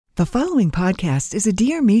The following podcast is a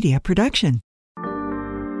Dear Media production.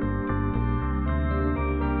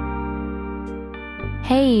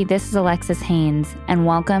 Hey, this is Alexis Haynes, and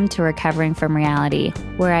welcome to Recovering from Reality,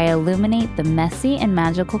 where I illuminate the messy and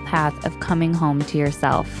magical path of coming home to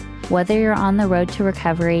yourself. Whether you're on the road to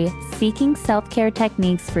recovery, seeking self-care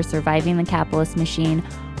techniques for surviving the capitalist machine,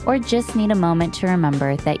 or just need a moment to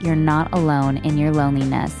remember that you're not alone in your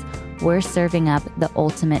loneliness, we're serving up the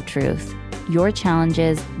ultimate truth. Your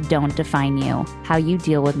challenges don't define you. How you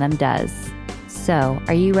deal with them does. So,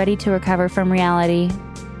 are you ready to recover from reality?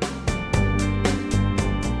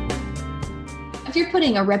 If you're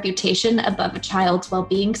putting a reputation above a child's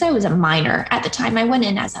well-being, because I was a minor at the time, I went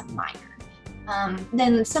in as a minor,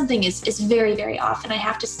 then something is very, very off, and I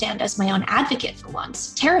have to stand as my own advocate for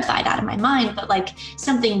once. Terrified out of my mind, but like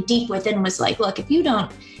something deep within was like, look, if you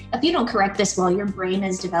don't correct this while your brain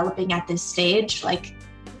is developing at this stage, like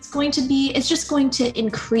it's just going to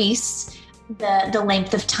increase the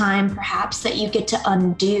length of time perhaps that you get to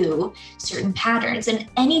undo certain patterns, and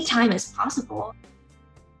any time is possible.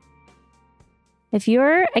 If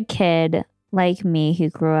you're a kid like me who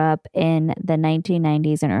grew up in the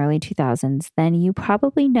 1990s and early 2000s, then you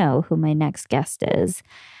probably know who my next guest is.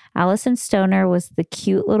 Alyson Stoner was the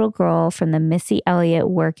cute little girl from the Missy Elliott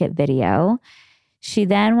Work It video. She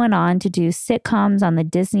then went on to do sitcoms on the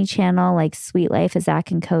Disney Channel like Sweet Life of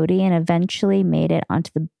Zack and Cody, and eventually made it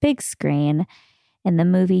onto the big screen in the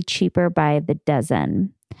movie Cheaper by the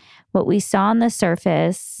Dozen. What we saw on the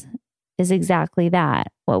surface is exactly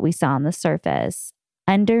that, what we saw on the surface.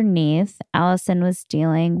 Underneath, Alyson was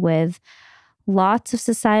dealing with lots of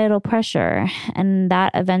societal pressure, and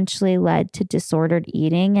that eventually led to disordered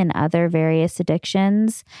eating and other various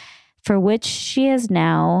addictions, for which she has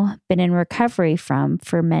now been in recovery from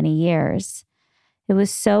for many years. It was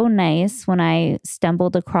so nice when I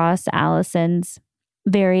stumbled across Alyson's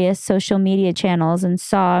various social media channels and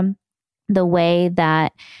saw the way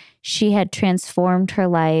that she had transformed her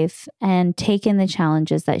life and taken the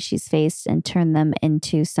challenges that she's faced and turned them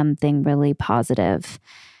into something really positive.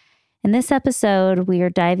 In this episode, we are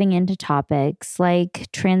diving into topics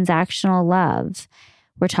like transactional love.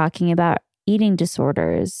 We're talking about eating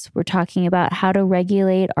disorders. We're talking about how to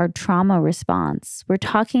regulate our trauma response. We're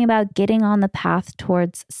talking about getting on the path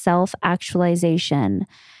towards self-actualization,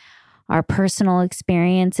 our personal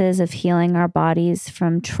experiences of healing our bodies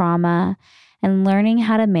from trauma, and learning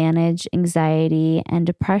how to manage anxiety and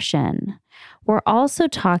depression. We're also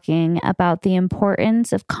talking about the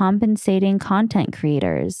importance of compensating content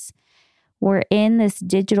creators. We're in this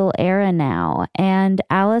digital era now, and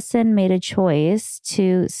Alyson made a choice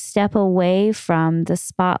to step away from the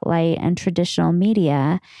spotlight and traditional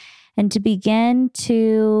media and to begin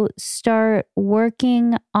to start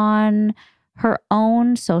working on her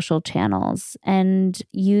own social channels and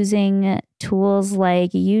using tools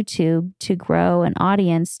like YouTube to grow an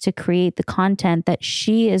audience to create the content that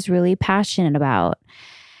she is really passionate about.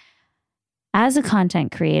 As a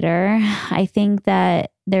content creator, I think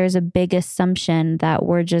that there's a big assumption that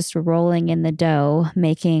we're just rolling in the dough,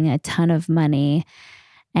 making a ton of money.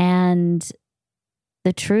 And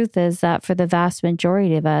the truth is that for the vast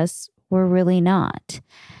majority of us, we're really not.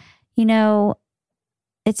 You know,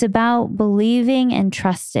 it's about believing and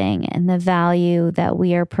trusting in the value that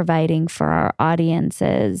we are providing for our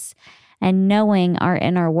audiences and knowing our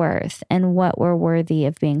inner worth and what we're worthy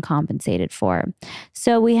of being compensated for.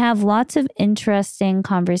 So we have lots of interesting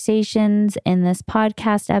conversations in this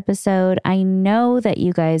podcast episode. I know that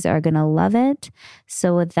you guys are going to love it.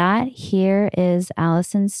 So with that, here is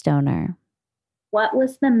Alyson Stoner. What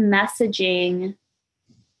was the messaging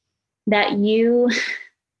that you,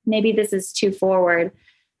 maybe this is too forward,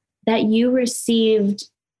 that you received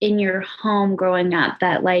in your home growing up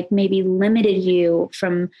that like maybe limited you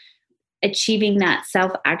from achieving that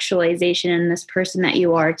self-actualization in this person that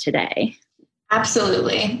you are today?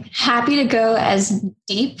 Absolutely. Happy to go as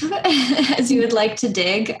deep as you would like to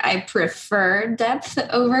dig. I prefer depth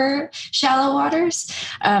over shallow waters.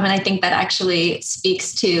 And I think that actually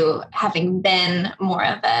speaks to having been more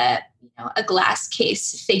of a glass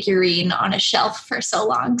case figurine on a shelf for so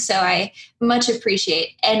long. So I much appreciate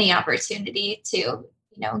any opportunity to,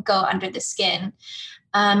 go under the skin.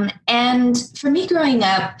 And for me growing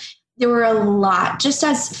up, there were a lot, just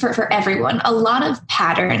as for everyone, a lot of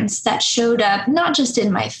patterns that showed up, not just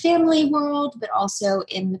in my family world, but also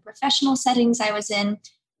in the professional settings I was in.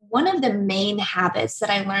 One of the main habits that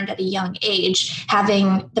I learned at a young age,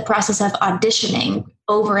 having the process of auditioning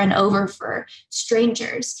over and over for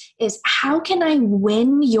strangers, is how can I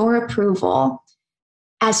win your approval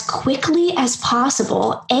as quickly as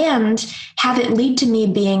possible and have it lead to me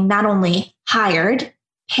being not only hired,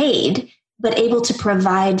 paid, but able to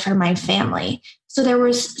provide for my family. So there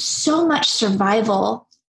was so much survival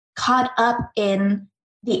caught up in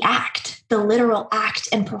the act, the literal act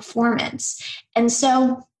and performance. And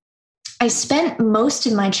so I spent most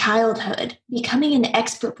of my childhood becoming an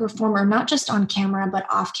expert performer, not just on camera, but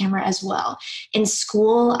off camera as well. In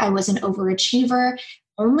school, I was an overachiever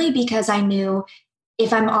only because I knew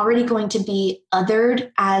if I'm already going to be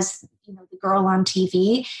othered as the girl on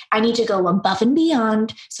TV, I need to go above and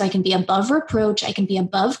beyond so I can be above reproach. I can be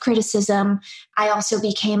above criticism. I also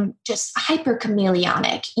became just hyper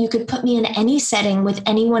chameleonic. You could put me in any setting with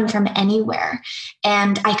anyone from anywhere,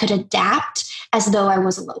 and I could adapt as though I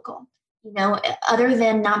was local. Other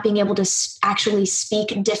than not being able to actually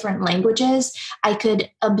speak different languages, I could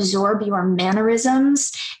absorb your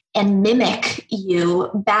mannerisms and mimic you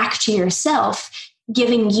back to yourself,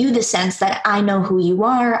 giving you the sense that I know who you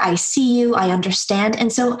are, I see you, I understand.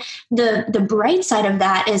 And so the bright side of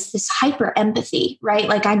that is this hyper empathy, right?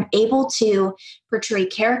 Like I'm able to portray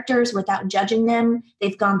characters without judging them.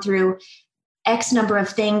 They've gone through X number of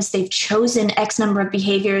things. They've chosen X number of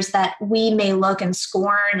behaviors that we may look and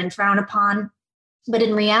scorn and frown upon. But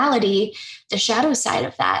in reality, the shadow side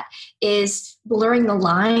of that is blurring the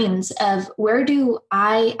lines of where do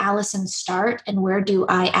I, Alyson, start and where do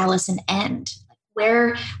I, Alyson, end?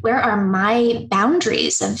 Where are my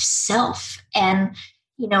boundaries of self and,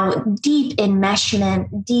 deep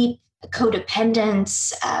enmeshment, deep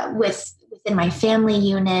codependence within my family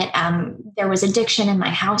unit. There was addiction in my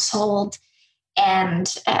household,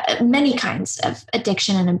 and many kinds of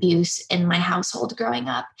addiction and abuse in my household growing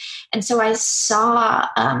up. And so I saw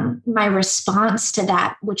my response to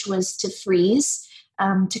that, which was to freeze,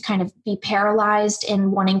 to kind of be paralyzed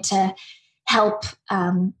in wanting to help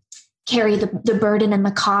carry the burden and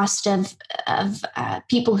the cost of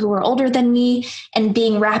people who were older than me and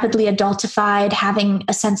being rapidly adultified, having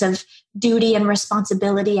a sense of duty and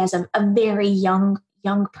responsibility as a very young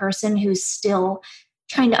person who's still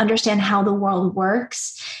trying to understand how the world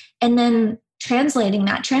works, and then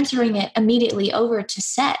transferring it immediately over to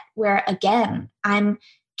set, where again, I'm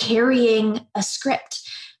carrying a script.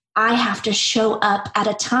 I have to show up at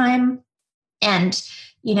a time and,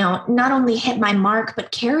 not only hit my mark,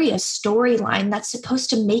 but carry a storyline that's supposed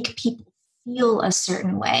to make people feel a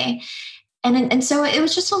certain way. And so it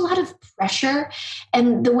was just a lot of pressure.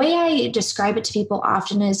 And the way I describe it to people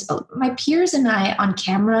often is my peers and I on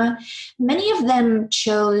camera, many of them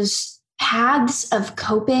chose paths of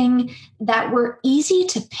coping that were easy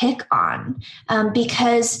to pick on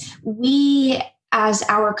because we, as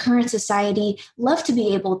our current society, love to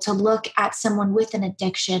be able to look at someone with an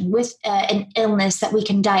addiction, with an illness that we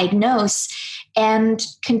can diagnose and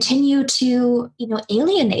continue to,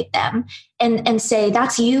 alienate them and say,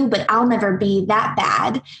 that's you, but I'll never be that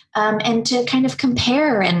bad. And to kind of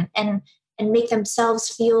compare and make themselves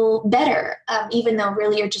feel better, even though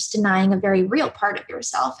really you're just denying a very real part of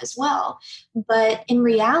yourself as well. But in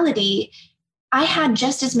reality, I had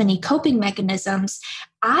just as many coping mechanisms.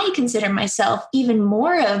 I consider myself even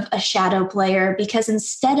more of a shadow player because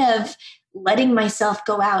instead of letting myself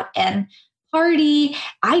go out and party,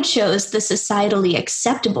 I chose the societally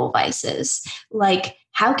acceptable vices. Like,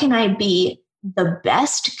 how can I be the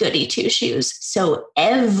best goody two shoes so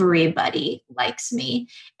everybody likes me?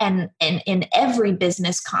 And in every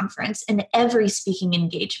business conference, in every speaking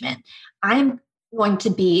engagement, I'm going to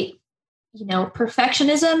be,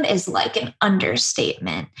 perfectionism is like an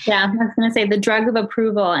understatement. Yeah, I was going to say the drug of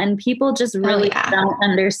approval, and people just really don't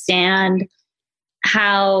understand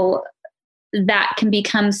how that can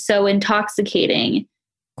become so intoxicating.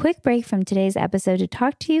 Quick break from today's episode to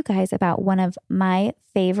talk to you guys about one of my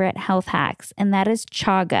favorite health hacks, and that is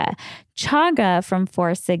chaga. Chaga from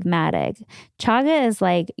Four Sigmatic. Chaga is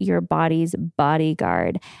like your body's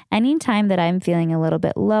bodyguard. Anytime that I'm feeling a little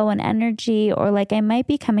bit low in energy or like I might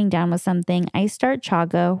be coming down with something, I start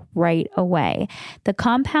chaga right away. The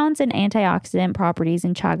compounds and antioxidant properties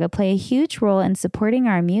in chaga play a huge role in supporting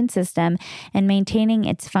our immune system and maintaining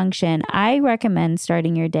its function. I recommend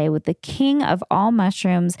starting your day with the king of all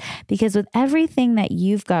mushrooms because with everything that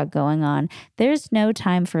you've got going on, there's no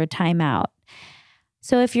time for a timeout.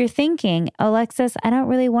 So if you're thinking, Alexis, I don't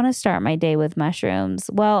really want to start my day with mushrooms.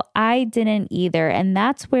 Well, I didn't either. And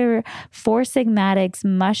that's where Four Sigmatic's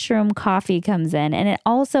mushroom coffee comes in. And it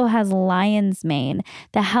also has lion's mane.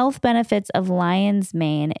 The health benefits of lion's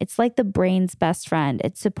mane, it's like the brain's best friend.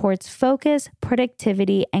 It supports focus,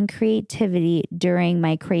 productivity, and creativity during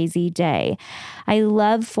my crazy day. I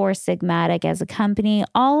love Four Sigmatic as a company.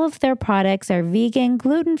 All of their products are vegan,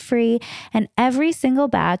 gluten-free, and every single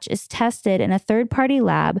batch is tested in a third-party third-party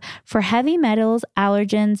lab for heavy metals,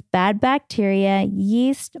 allergens, bad bacteria,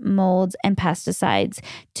 yeast, molds, and pesticides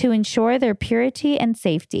to ensure their purity and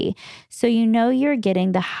safety, so you know you're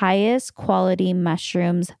getting the highest quality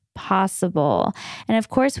mushrooms possible. And of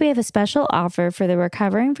course, we have a special offer for the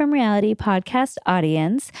Recovering from Reality podcast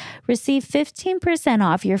audience. Receive 15%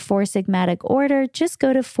 off your Four Sigmatic order. Just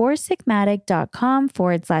go to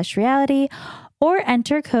foursigmatic.com/reality or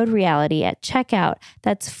enter code reality at checkout.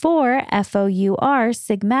 That's FOUR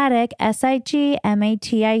Sigmatic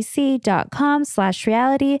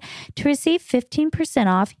SIGMATIC.com/reality to receive 15%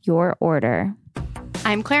 off your order.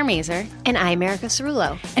 I'm Claire Mazer. And I'm Erica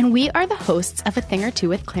Cerullo. And we are the hosts of A Thing or Two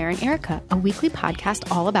with Claire and Erica, a weekly podcast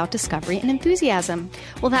all about discovery and enthusiasm.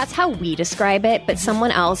 Well, that's how we describe it, but someone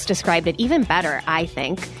else described it even better, I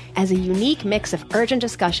think, as a unique mix of urgent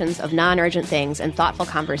discussions of non-urgent things and thoughtful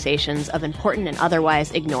conversations of important and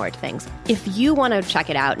otherwise ignored things. If you want to check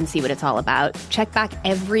it out and see what it's all about, check back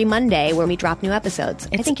every Monday where we drop new episodes.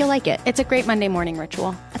 I think you'll like it. It's a great Monday morning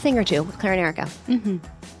ritual. A Thing or Two with Claire and Erica. Mm-hmm.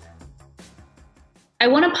 I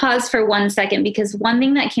want to pause for 1 second because one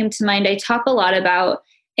thing that came to mind, I talk a lot about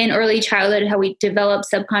in early childhood, how we develop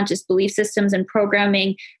subconscious belief systems and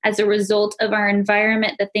programming as a result of our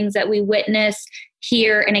environment, the things that we witness,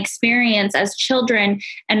 hear, and experience as children.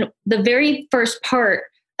 And the very first part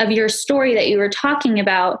of your story that you were talking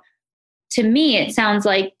about, to me, it sounds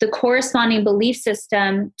like the corresponding belief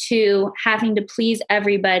system to having to please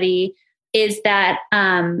everybody is that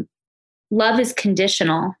love is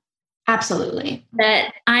conditional. Absolutely.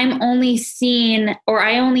 That I'm only seen or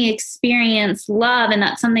I only experience love. And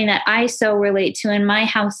that's something that I so relate to in my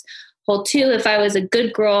household too. If I was a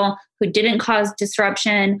good girl who didn't cause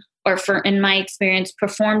disruption or, in my experience,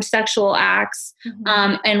 performed sexual acts,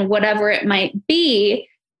 and whatever it might be,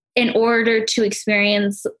 in order to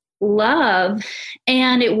experience love.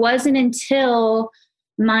 And it wasn't until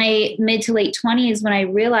my mid to late 20s when I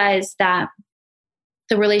realized that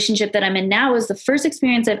the relationship that I'm in now is the first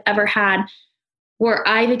experience I've ever had where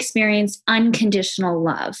I've experienced unconditional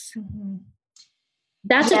love. Mm-hmm.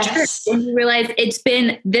 That's a trip. And you realize it's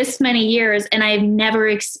been this many years and I've never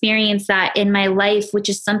experienced that in my life, which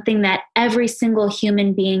is something that every single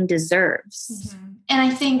human being deserves. Mm-hmm. And I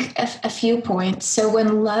think a few points. So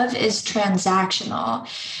when love is transactional,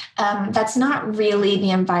 that's not really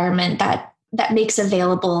the environment that makes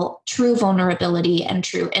available true vulnerability and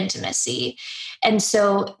true intimacy. And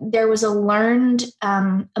so there was a learned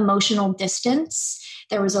emotional distance.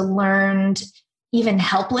 There was a learned even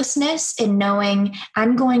helplessness in knowing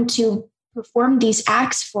I'm going to perform these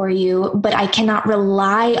acts for you, but I cannot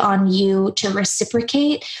rely on you to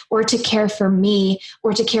reciprocate or to care for me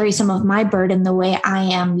or to carry some of my burden the way I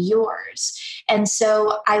am yours. And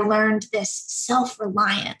so I learned this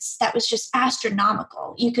self-reliance that was just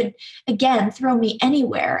astronomical. You could, again, throw me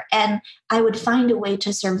anywhere and I would find a way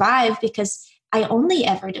to survive because I only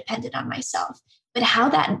ever depended on myself. But how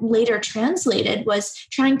that later translated was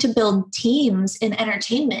trying to build teams in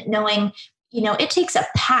entertainment, knowing, it takes a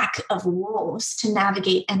pack of wolves to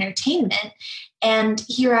navigate entertainment. And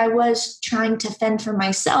here I was trying to fend for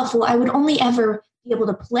myself. Well, I would only ever be able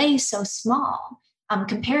to play so small,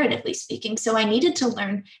 comparatively speaking. So I needed to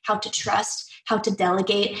learn how to trust, how to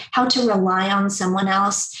delegate, how to rely on someone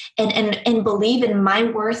else and believe in my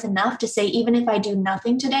worth enough to say, even if I do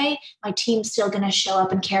nothing today, my team's still going to show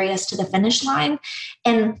up and carry us to the finish line.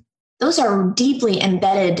 And those are deeply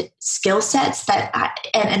embedded skill sets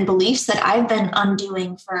and beliefs that I've been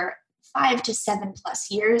undoing for 5 to 7+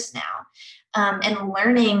 years now, and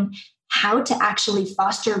learning how to actually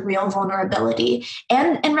foster real vulnerability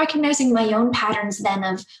and recognizing my own patterns then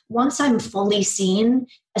of once I'm fully seen,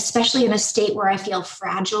 especially in a state where I feel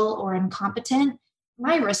fragile or incompetent,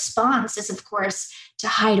 my response is, of course, to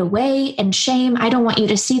hide away and shame. I don't want you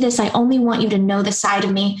to see this. I only want you to know the side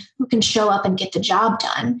of me who can show up and get the job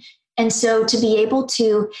done. And so to be able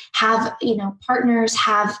to have, partners,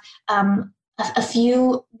 have a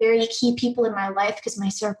few very key people in my life, because my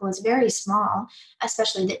circle is very small,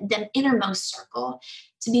 especially the innermost circle,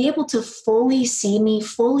 to be able to fully see me,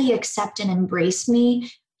 fully accept and embrace me,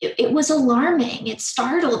 it was alarming. It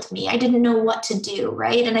startled me. I didn't know what to do,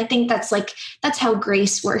 right? And I think that's how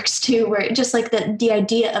grace works too, where just like the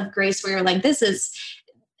idea of grace where you're like, this is,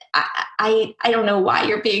 I don't know why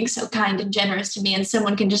you're being so kind and generous to me. And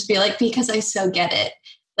someone can just be like, because I so get it.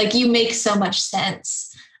 Like you make so much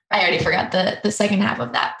sense. I already forgot the second half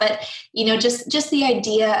of that, but just the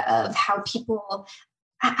idea of how people,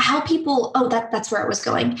 that's where it was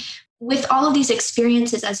going. With all of these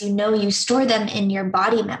experiences, as you know, you store them in your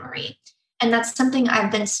body memory. And that's something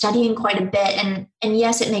I've been studying quite a bit. And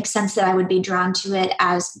yes, it makes sense that I would be drawn to it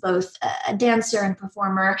as both a dancer and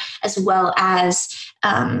performer, as well as,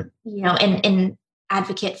 an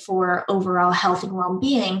advocate for overall health and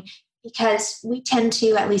well-being, because we tend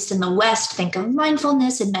to, at least in the West, think of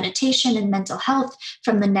mindfulness and meditation and mental health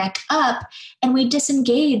from the neck up, and we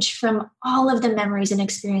disengage from all of the memories and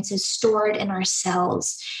experiences stored in our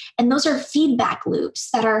cells. And those are feedback loops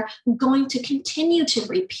that are going to continue to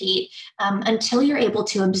repeat until you're able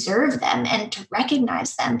to observe them and to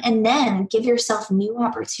recognize them, and then give yourself new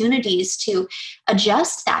opportunities to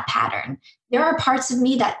adjust that pattern. There are parts of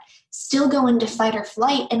me that still go into fight or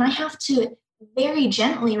flight, and I have to very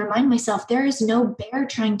gently remind myself there is no bear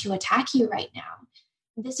trying to attack you right now.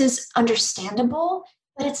 This is understandable,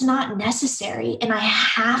 but it's not necessary. And I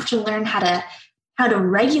have to learn how to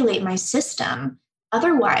regulate my system.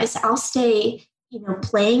 Otherwise, I'll stay,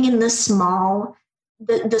 playing in the smaller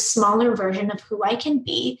version of who I can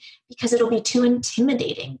be, because it'll be too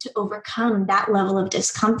intimidating to overcome that level of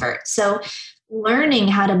discomfort. So learning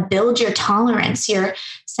how to build your tolerance, your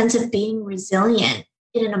sense of being resilient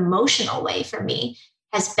in an emotional way for me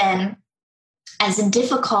has been as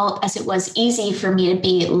difficult as it was easy for me to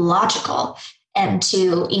be logical and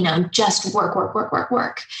to, just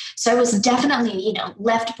work. So I was definitely,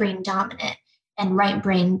 left brain dominant and right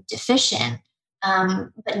brain deficient.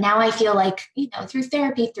 But now I feel like, through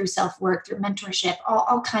therapy, through self-work, through mentorship,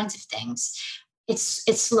 all kinds of things,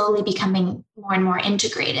 it's slowly becoming more and more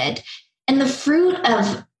integrated. And the fruit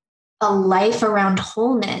of a life around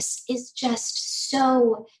wholeness is just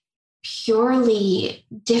so purely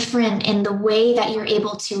different in the way that you're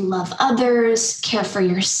able to love others, care for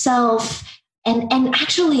yourself, and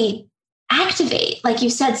actually activate, like you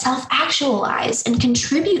said, self-actualize and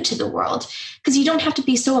contribute to the world, because you don't have to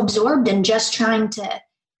be so absorbed in just trying to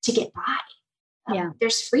get by.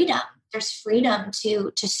 There's freedom. There's freedom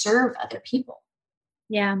to serve other people.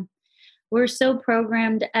 Yeah. We're so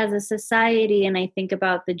programmed as a society, and I think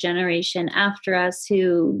about the generation after us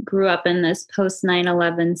who grew up in this post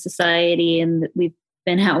 9/11 society, and we've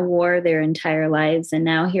been at war their entire lives. And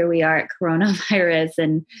now here we are at coronavirus.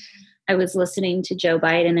 And I was listening to Joe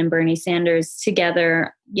Biden and Bernie Sanders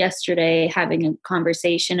together yesterday, having a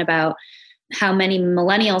conversation about how many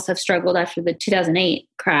millennials have struggled after the 2008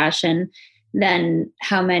 crash, and then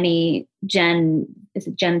how many Gen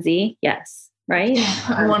Z? Yes. Right?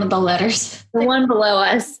 One of the letters. The one below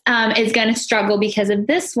us is going to struggle because of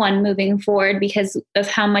this one moving forward, because of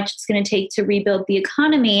how much it's going to take to rebuild the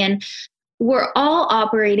economy. And we're all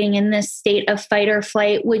operating in this state of fight or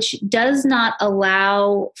flight, which does not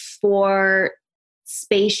allow for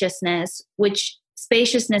spaciousness, which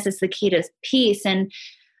spaciousness is the key to peace. And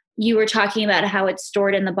you were talking about how it's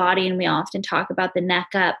stored in the body, and we often talk about the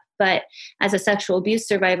neck up. But as a sexual abuse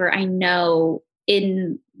survivor, I know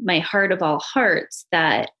in my heart of all hearts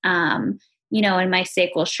that, in my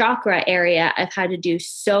sacral chakra area, I've had to do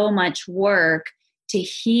so much work to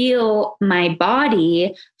heal my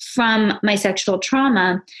body from my sexual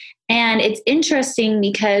trauma. And it's interesting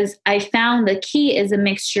because I found the key is a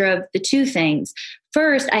mixture of the two things.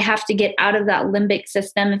 First, I have to get out of that limbic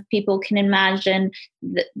system. If people can imagine,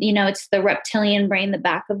 it's the reptilian brain, the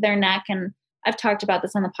back of their neck. And I've talked about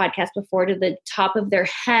this on the podcast before, to the top of their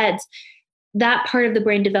heads. That part of the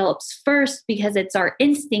brain develops first because it's our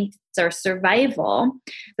instinct, it's our survival.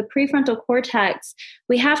 The prefrontal cortex,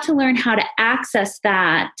 we have to learn how to access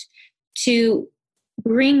that to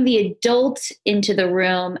bring the adult into the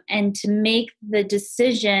room and to make the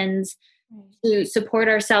decisions to support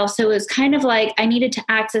ourselves. So it was kind of like I needed to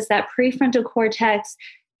access that prefrontal cortex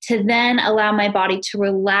to then allow my body to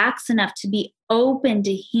relax enough to be open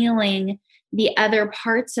to healing the other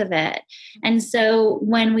parts of it. And so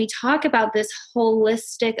when we talk about this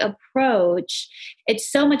holistic approach,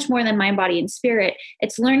 it's so much more than mind, body, and spirit.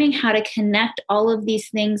 It's learning how to connect all of these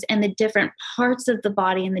things and the different parts of the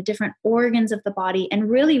body and the different organs of the body, and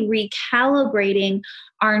really recalibrating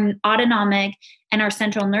our autonomic and our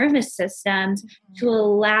central nervous systems to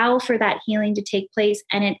allow for that healing to take place.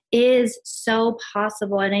 And it is so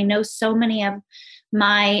possible. And I know so many of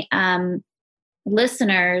my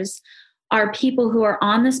listeners are people who are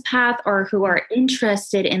on this path or who are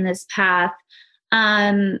interested in this path.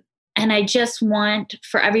 And I just want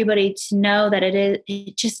for everybody to know that it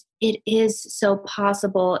is so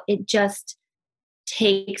possible. It just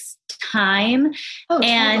takes time.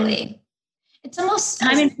 And it's almost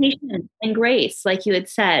time and patience and grace, like you had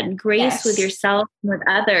said, grace with yourself and with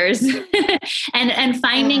others, and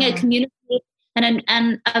finding a community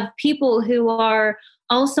and of people who are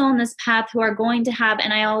also on this path who are going to have,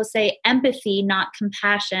 and I always say empathy, not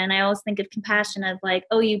compassion. I always think of compassion as like,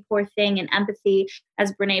 oh, you poor thing. And empathy,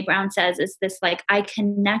 as Brene Brown says, is this like, I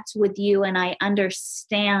connect with you and I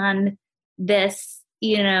understand this,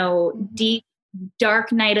 deep,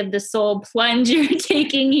 dark night of the soul plunge you're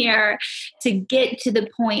taking here to get to the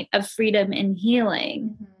point of freedom and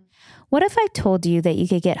healing. What if I told you that you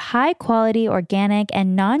could get high quality, organic,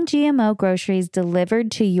 and non-GMO groceries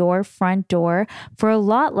delivered to your front door for a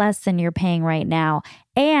lot less than you're paying right now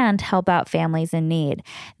and help out families in need?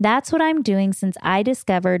 That's what I'm doing since I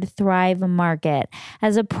discovered Thrive Market.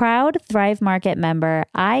 As a proud Thrive Market member,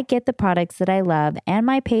 I get the products that I love, and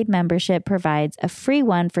my paid membership provides a free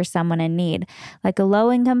one for someone in need, like a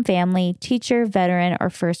low-income family, teacher, veteran, or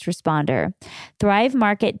first responder. Thrive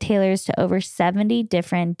Market tailors to over 70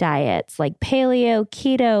 different diets like paleo,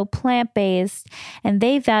 keto, plant-based, and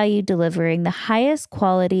they value delivering the highest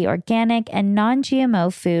quality organic and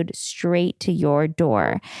non-GMO food straight to your door.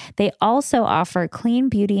 They also offer clean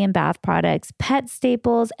beauty and bath products, pet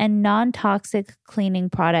staples, and non-toxic cleaning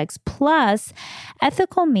products, plus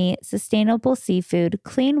ethical meat, sustainable seafood,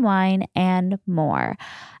 clean wine, and more.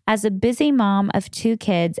 As a busy mom of 2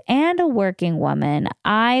 kids and a working woman,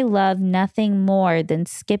 I love nothing more than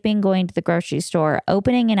skipping going to the grocery store,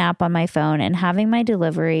 opening an app on my phone, and having my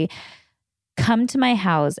delivery come to my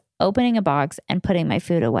house, opening a box, and putting my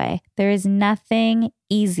food away. There is nothing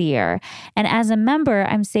easier. And as a member,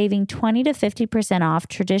 I'm saving 20 to 50% off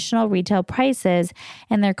traditional retail prices,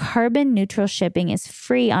 and their carbon neutral shipping is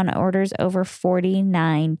free on orders over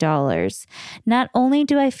 $49. Not only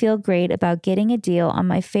do I feel great about getting a deal on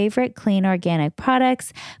my favorite clean organic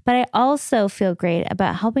products, but I also feel great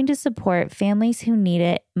about helping to support families who need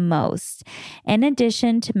it most. In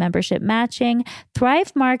addition to membership matching,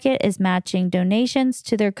 Thrive Market is matching donations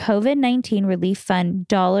to their COVID-19 relief fund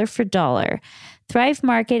dollar for dollar. Thrive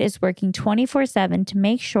Market is working 24/7 to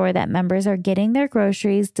make sure that members are getting their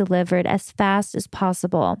groceries delivered as fast as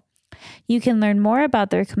possible. You can learn more about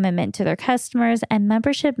their commitment to their customers and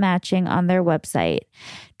membership matching on their website.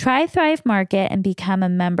 Try Thrive Market and become a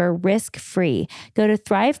member risk-free. Go to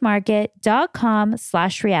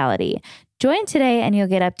thrivemarket.com/reality. Join today and you'll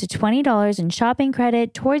get up to $20 in shopping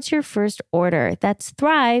credit towards your first order. That's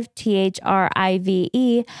Thrive,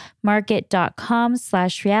 THRIVE,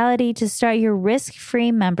 market.com/reality to start your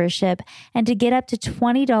risk-free membership and to get up to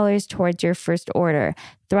 $20 towards your first order.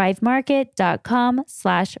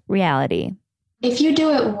 thrivemarket.com/reality. If you do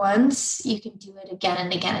it once, you can do it again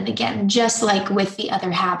and again and again. Just like with the other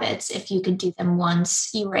habits, if you could do them once,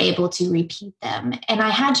 you were able to repeat them. And I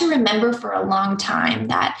had to remember for a long time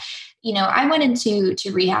that, I went into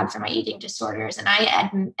rehab for my eating disorders, and I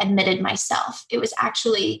admitted myself. It was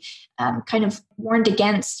actually kind of warned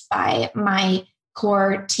against by my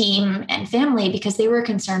core team and family because they were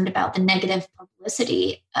concerned about the negative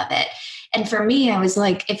publicity of it. And for me, I was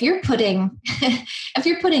like, if you're putting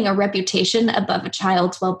a reputation above a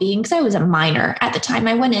child's well-being, because I was a minor at the time,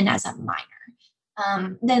 I went in as a minor,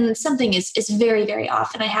 then something is very, very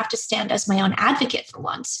off. And I have to stand as my own advocate for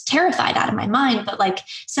once, terrified out of my mind. But like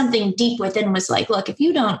something deep within was like, look, if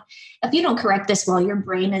you don't correct this while your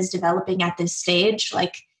brain is developing at this stage,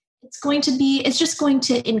 like it's just going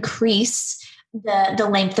to increase the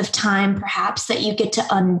length of time perhaps that you get to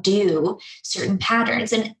undo certain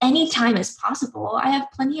patterns. And any time is possible. I have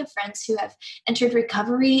plenty of friends who have entered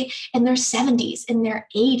recovery in their 70s, in their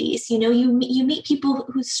 80s. You meet people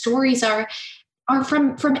whose stories are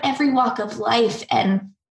from every walk of life.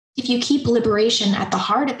 And if you keep liberation at the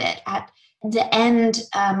heart of it, at the end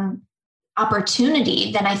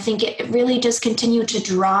opportunity, then I think it really does continue to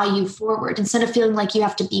draw you forward. Instead of feeling like you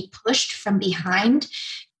have to be pushed from behind,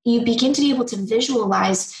 you begin to be able to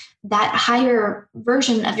visualize that higher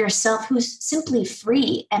version of yourself who's simply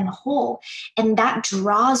free and whole. And that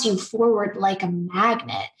draws you forward like a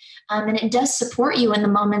magnet. And it does support you in the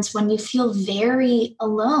moments when you feel very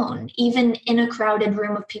alone, even in a crowded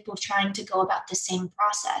room of people trying to go about the same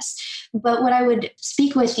process. But what I would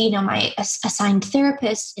speak with, my assigned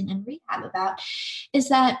therapist in rehab about is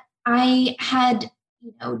that I had,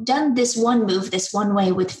 done this one move, this one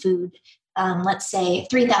way with food, let's say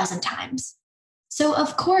 3,000 times. So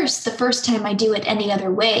of course, the first time I do it any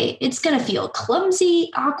other way, it's going to feel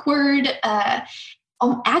clumsy, awkward.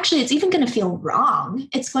 Actually, it's even going to feel wrong.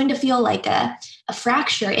 It's going to feel like a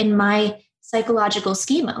fracture in my psychological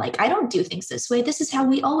schema. Like, I don't do things this way. This is how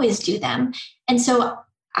we always do them. And so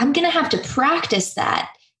I'm going to have to practice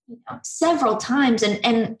that several times.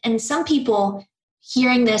 And some people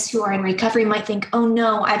hearing this who are in recovery might think, oh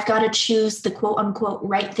no, I've got to choose the quote unquote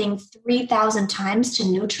right thing 3,000 times to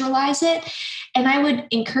neutralize it. And I would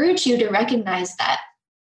encourage you to recognize that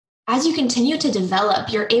as you continue to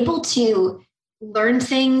develop, you're able to learn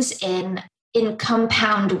things in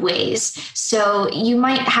compound ways. So you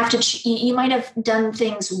might have done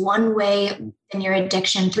things one way in your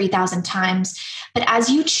addiction 3,000 times, but as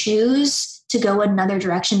you choose to go another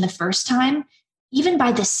direction the first time, even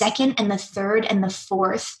by the second and the third and the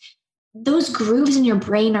fourth, those grooves in your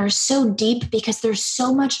brain are so deep because there's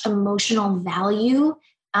so much emotional value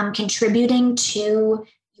contributing to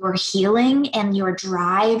your healing and your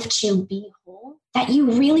drive to be whole, that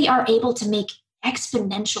you really are able to make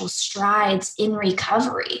exponential strides in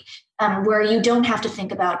recovery, where you don't have to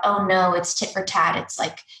think about, oh no, it's tit for tat. It's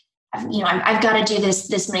like, I've got to do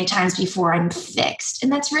this many times before I'm fixed.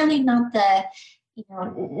 And that's really not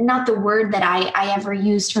the word that I ever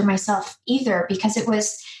used for myself either, because it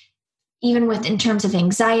was, even in terms of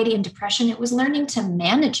anxiety and depression, it was learning to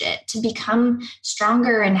manage it, to become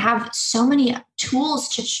stronger and have so many tools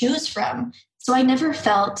to choose from. So I never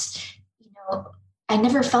felt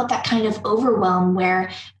that kind of overwhelm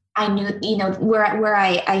where I knew, where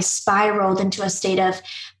I spiraled into a state of,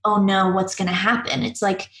 oh no, what's going to happen? It's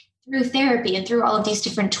like through therapy and through all of these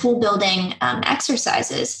different tool building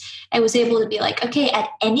exercises, I was able to be like, okay, at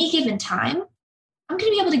any given time, I'm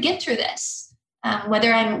going to be able to get through this.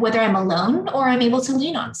 Whether I'm alone or I'm able to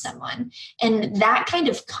lean on someone. And that kind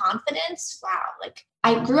of confidence, wow, like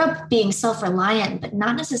I grew up being self-reliant, but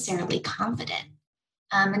not necessarily confident.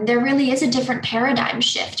 And there really is a different paradigm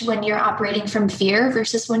shift when you're operating from fear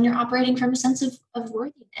versus when you're operating from a sense of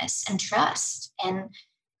worthiness and trust and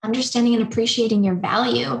understanding and appreciating your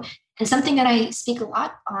value. And something that I speak a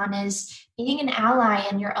lot on is being an ally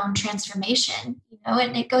in your own transformation,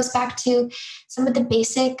 and it goes back to some of the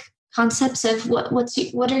basic concepts of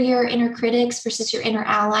what are your inner critics versus your inner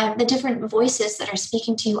ally, the different voices that are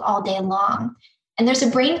speaking to you all day long. And there's a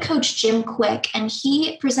brain coach, Jim Quick, and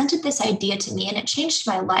he presented this idea to me and it changed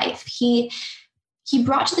my life. He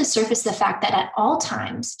brought to the surface the fact that at all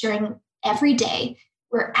times during every day,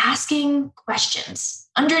 we're asking questions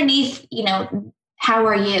underneath, how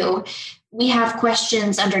are you? We have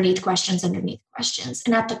questions underneath questions underneath questions.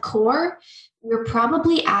 And at the core, we're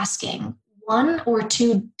probably asking one or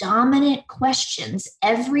two dominant questions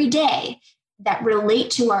every day that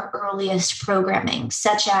relate to our earliest programming,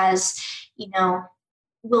 such as,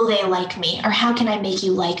 will they like me? Or how can I make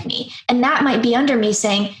you like me? And that might be under me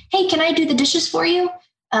saying, hey, can I do the dishes for you?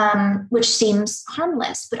 Which seems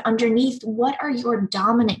harmless, but underneath, what are your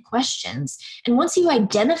dominant questions? And once you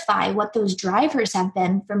identify what those drivers have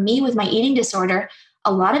been, for me with my eating disorder,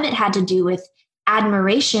 a lot of it had to do with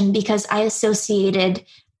admiration, because I associated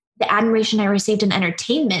the admiration I received in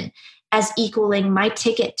entertainment as equaling my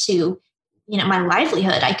ticket to, my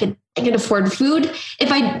livelihood. I could afford food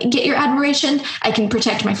if I get your admiration. I can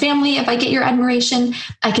protect my family if I get your admiration.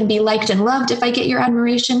 I can be liked and loved if I get your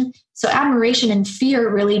admiration. So admiration and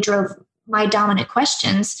fear really drove my dominant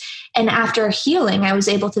questions. And after healing, I was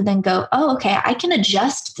able to then go, oh, okay, I can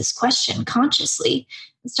adjust this question consciously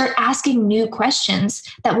and start asking new questions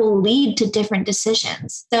that will lead to different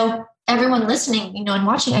decisions. So everyone listening, and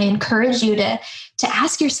watching, I encourage you to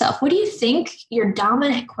ask yourself, what do you think your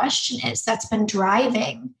dominant question is that's been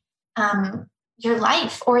driving your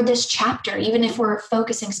life or this chapter, even if we're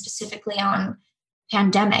focusing specifically on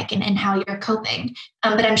pandemic and how you're coping.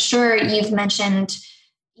 But I'm sure you've mentioned,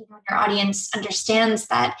 your audience understands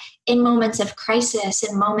that in moments of crisis,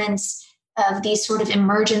 in moments of these sort of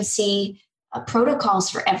emergency protocols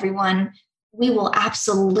for everyone, we will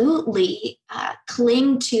absolutely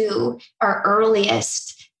cling to our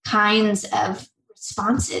earliest kinds of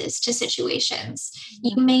responses to situations.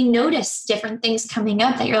 You may notice different things coming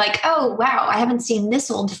up that you're like, oh, wow, I haven't seen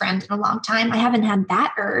this old friend in a long time. I haven't had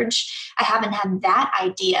that urge. I haven't had that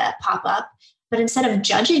idea pop up. But instead of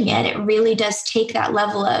judging it, it really does take that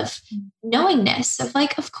level of knowingness of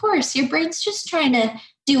like, of course, your brain's just trying to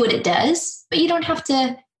do what it does, but you don't have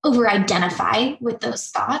to over-identify with those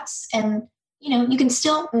thoughts. And you can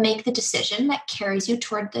still make the decision that carries you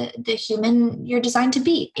toward the human you're designed to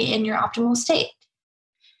be in your optimal state.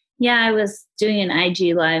 Yeah, I was doing an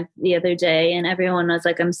IG live the other day and everyone was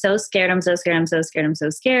like, I'm so scared. I'm so scared. I'm so scared. I'm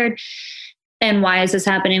so scared. And why is this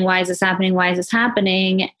happening? Why is this happening? Why is this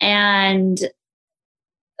happening? And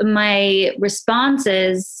my response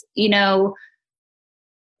is, we don't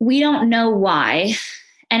know why.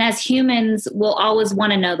 And as humans, we'll always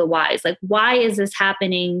want to know the whys. Like, why is this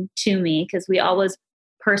happening to me? Because we always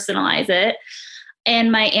personalize it.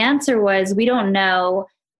 And my answer was, we don't know,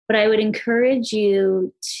 but I would encourage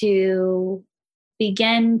you to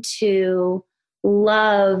begin to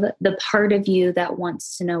love the part of you that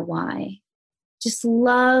wants to know why. just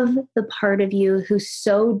love the part of you who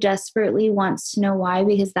so desperately wants to know why,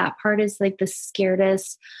 because that part is like the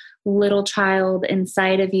scaredest little child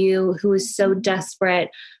inside of you who is so desperate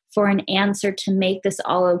for an answer to make this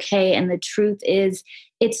all okay. And the truth is,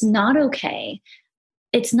 it's not okay.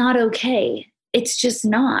 It's not okay. It's just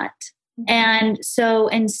not. And so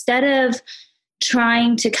instead of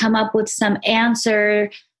trying to come up with some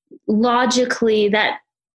answer logically that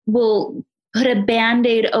will put a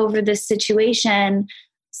Band-Aid over this situation,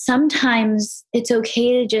 sometimes it's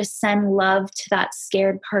okay to just send love to that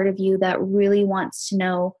scared part of you that really wants to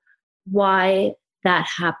know why that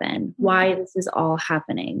happened, why this is all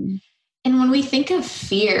happening. And when we think of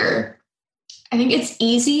fear, I think it's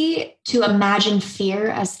easy to imagine fear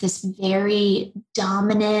as this very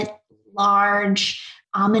dominant, large,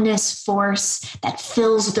 ominous force that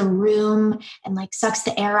fills the room and like sucks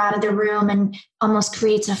the air out of the room and almost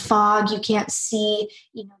creates a fog. You can't see,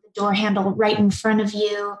 the door handle right in front of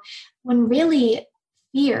you. When really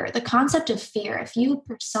fear, the concept of fear, if you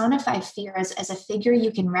personify fear as a figure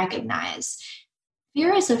you can recognize,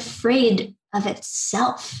 fear is afraid of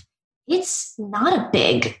itself. It's not a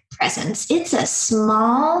big presence. It's a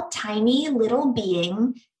small, tiny little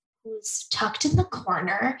being who's tucked in the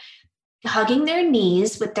corner, hugging their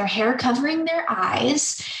knees with their hair covering their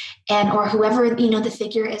eyes, or whoever, the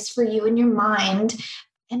figure is for you in your mind.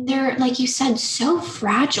 And they're, like you said, so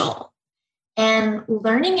fragile. And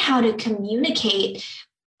learning how to communicate,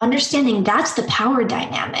 understanding that's the power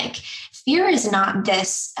dynamic. Fear is not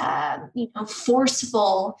this,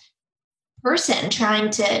 forceful person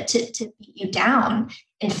trying to beat you down.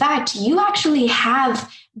 In fact, you actually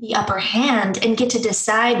have the upper hand and get to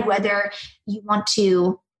decide whether you want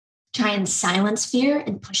to try and silence fear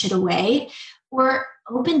and push it away, or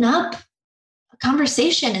open up a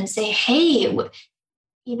conversation and say, hey,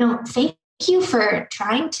 thank you for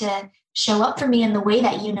trying to show up for me in the way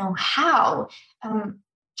that you know how.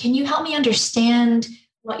 Can you help me understand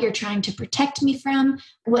what you're trying to protect me from,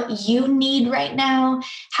 what you need right now?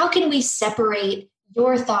 How can we separate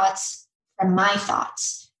your thoughts from my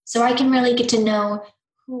thoughts so I can really get to know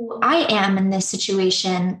who I am in this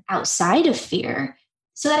situation outside of fear,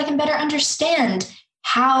 so that I can better understand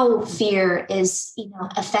how fear is,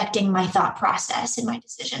 affecting my thought process and my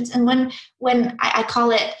decisions. And when I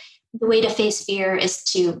call it, the way to face fear is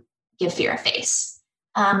to give fear a face.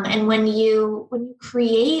 And when you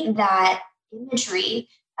create that imagery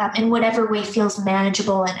in whatever way feels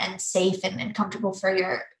manageable and safe and comfortable for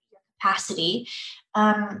your capacity,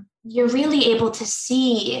 you're really able to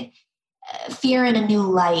see fear in a new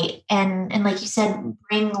light, and like you said,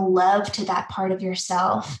 bring love to that part of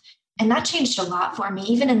yourself. And that changed a lot for me,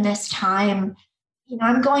 even in this time.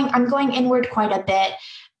 I'm going inward quite a bit,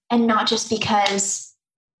 and not just because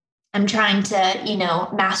I'm trying to,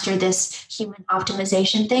 master this human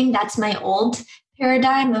optimization thing. That's my old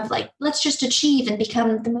paradigm of like, let's just achieve and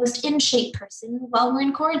become the most in shape person while we're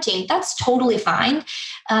in quarantine. That's totally fine.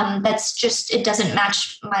 That's just, it doesn't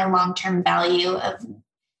match my long-term value of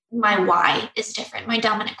my why is different. My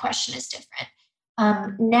dominant question is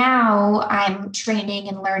different. Now I'm training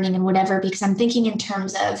and learning and whatever, because I'm thinking in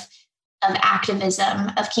terms of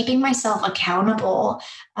activism, of keeping myself accountable,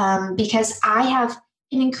 because I have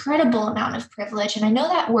an incredible amount of privilege. And I know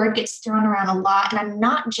that word gets thrown around a lot, and I'm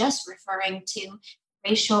not just referring to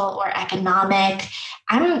racial or economic,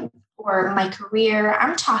 or my career.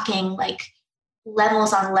 I'm talking like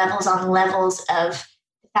levels on levels on levels of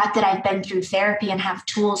the fact that I've been through therapy and have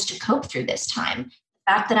tools to cope through this time.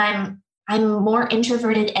 The fact that I'm more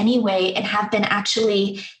introverted anyway, and have been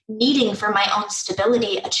actually needing for my own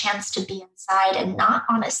stability a chance to be inside and not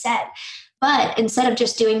on a set. But instead of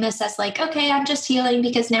just doing this as like, okay, I'm just healing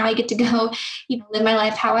because now I get to go, live my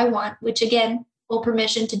life how I want, which again, full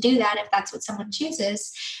permission to do that if that's what someone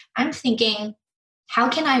chooses. I'm thinking, how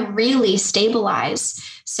can I really stabilize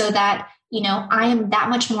so that, I am that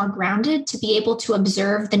much more grounded to be able to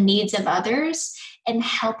observe the needs of others and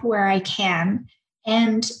help where I can.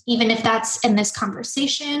 And even if that's in this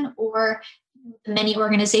conversation or the many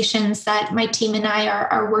organizations that my team and I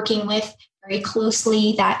are working with very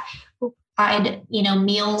closely that provide,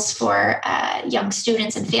 meals for young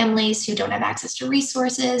students and families who don't have access to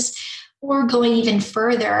resources, or going even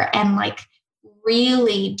further and like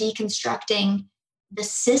really deconstructing the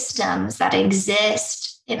systems that exist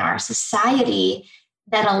in our society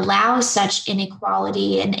that allow such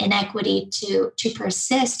inequality and inequity to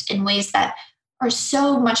persist in ways that are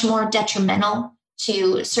so much more detrimental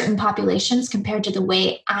to certain populations compared to the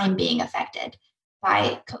way I'm being affected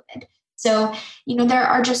by COVID. So, there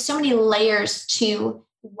are just so many layers to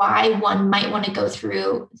why one might want to go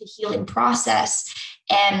through the healing process.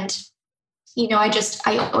 And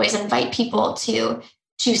I always invite people to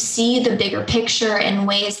see the bigger picture in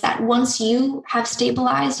ways that once you have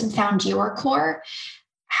stabilized and found your core,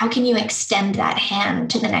 how can you extend that hand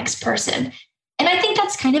to the next person? And I think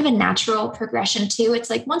that's kind of a natural progression too. It's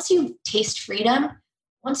like once you taste freedom,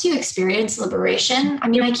 once you experience liberation, I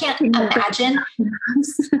mean, I can't imagine,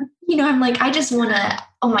 I'm like, I just want to,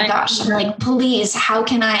 oh my gosh, I'm like, please, how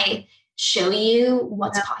can I show you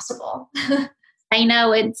what's possible? I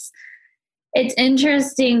know it's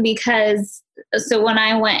interesting because so when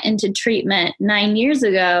I went into treatment 9 years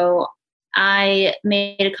ago, I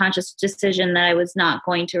made a conscious decision that I was not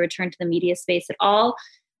going to return to the media space at all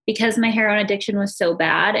because my heroin addiction was so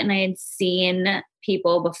bad. And I had seen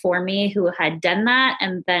people before me who had done that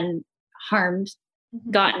and then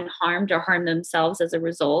gotten harmed or harmed themselves as a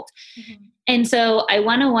result. Mm-hmm. And so I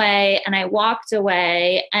went away and I walked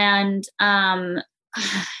away, and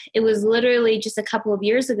it was literally just a couple of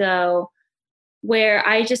years ago where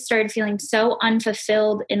I just started feeling so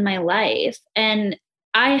unfulfilled in my life. And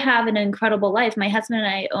I have an incredible life. My husband and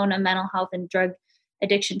I own a mental health and drug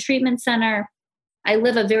addiction treatment center. I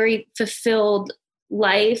live a very fulfilled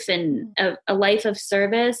life and a life of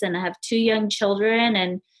service, and I have 2 young children.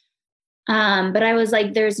 And but I was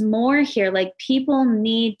like, there's more here. Like, people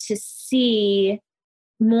need to see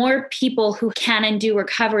more people who can and do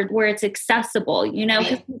recover where it's accessible,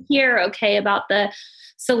 because we hear, about the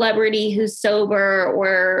celebrity who's sober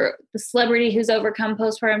or the celebrity who's overcome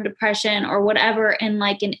postpartum depression or whatever in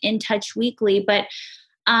like an In Touch Weekly. But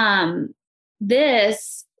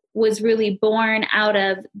this was really born out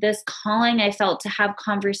of this calling I felt to have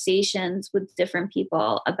conversations with different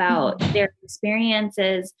people about their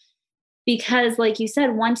experiences. Because like you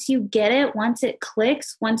said, once you get it, once it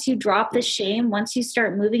clicks, once you drop the shame, once you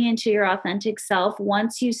start moving into your authentic self,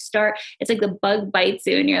 once you start, it's like the bug bites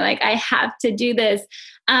you and you're like, I have to do this.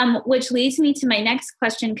 Which leads me to my next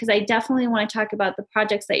question, because I definitely want to talk about the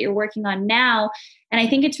projects that you're working on now. And I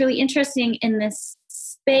think it's really interesting in this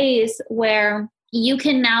space where you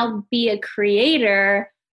can now be a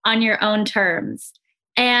creator on your own terms.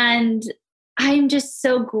 And I'm just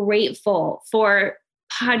so grateful for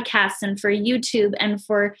podcasts and for YouTube and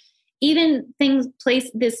for even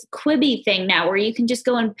this Quibi thing now where you can just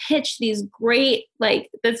go and pitch these great, like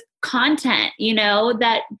this content,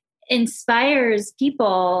 that inspires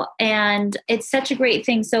people. And it's such a great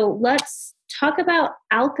thing. So let's talk about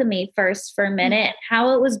Alchemy first for a minute,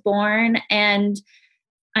 how it was born. And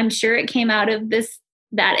I'm sure it came out of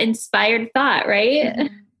that inspired thought,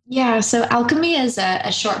 right? Yeah. So Alchemy is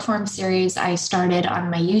a short form series I started on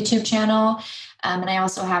my YouTube channel. And I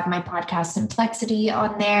also have my podcast Simplexity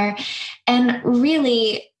on there. And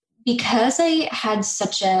really, because I had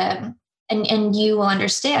such and you will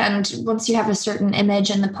understand, once you have a certain image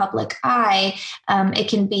in the public eye, it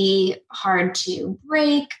can be hard to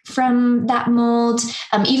break from that mold.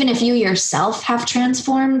 Even if you yourself have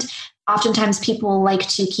transformed, oftentimes people like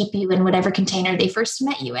to keep you in whatever container they first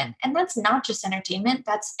met you in. And that's not just entertainment.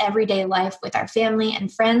 That's everyday life with our family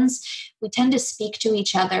and friends. We tend to speak to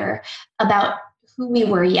each other about who we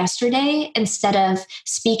were yesterday instead of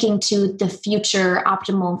speaking to the future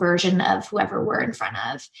optimal version of whoever we're in front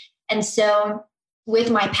of. And so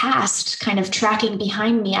with my past kind of tracking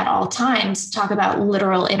behind me at all times, talk about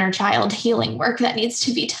literal inner child healing work that needs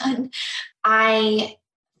to be done. I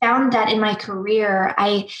found that in my career,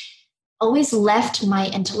 I always left my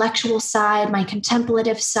intellectual side, my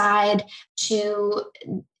contemplative side to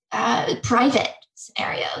private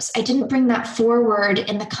scenarios. I didn't bring that forward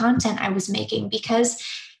in the content I was making because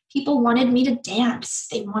people wanted me to dance.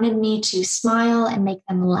 They wanted me to smile and make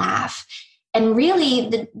them laugh. And really,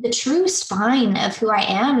 the true spine of who I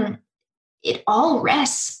am, it all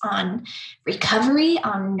rests on recovery,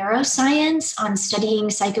 on neuroscience, on studying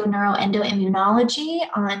psychoneuroendoimmunology,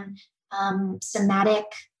 on somatic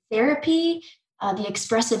therapy, the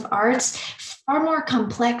expressive arts, far more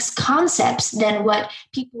complex concepts than what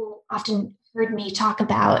people often heard me talk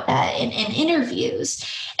about in interviews.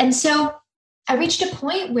 And so I reached a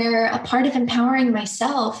point where a part of empowering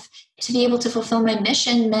myself to be able to fulfill my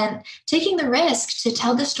mission meant taking the risk to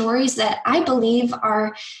tell the stories that I believe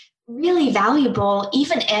are really valuable,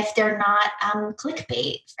 even if they're not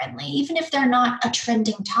clickbait friendly, even if they're not a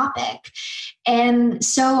trending topic. And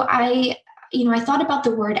so I thought about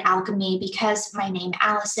the word alchemy because my name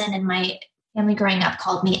Alyson and my family growing up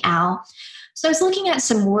called me Al. So I was looking at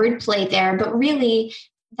some wordplay there, but really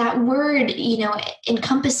that word,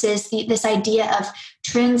 encompasses this idea of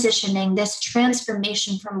transitioning, this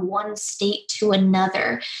transformation from one state to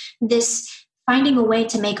another, this finding a way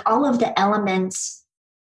to make all of the elements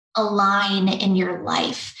align in your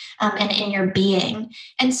life and in your being.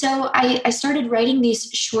 And so I started writing these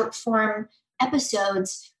short form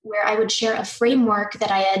episodes where I would share a framework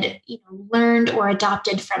that I had learned or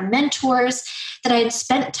adopted from mentors that I had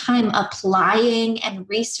spent time applying and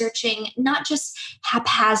researching, not just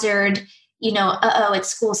haphazard, it's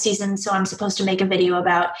school season, so I'm supposed to make a video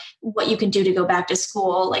about what you can do to go back to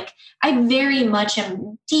school. Like, I very much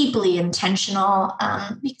am deeply intentional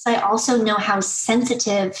because I also know how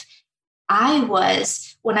sensitive I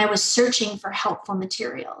was when I was searching for helpful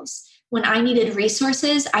materials. When I needed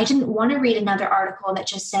resources, I didn't want to read another article that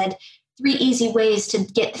just said 3 easy ways to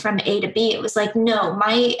get from A to B. It was like, no,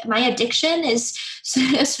 my addiction is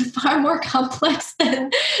far more complex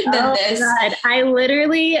than this. God. I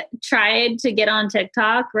literally tried to get on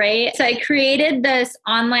TikTok, right? So I created this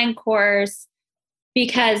online course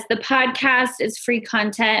because the podcast is free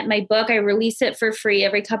content. My book, I release it for free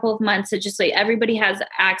every couple of months. So just like everybody has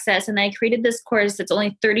access. And I created this course that's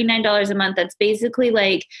only $39 a month. That's basically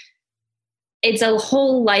like, it's a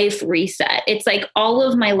whole life reset. It's like all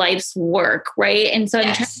of my life's work, right? And so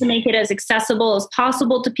I'm trying to make it as accessible as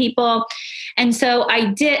possible to people. And so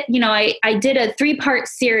I did, I did a 3-part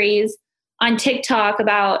series on TikTok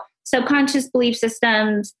about subconscious belief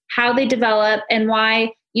systems, how they develop, and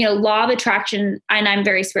why, law of attraction, and I'm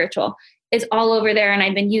very spiritual, is all over there. And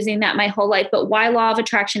I've been using that my whole life. But why law of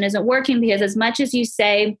attraction isn't working, because as much as you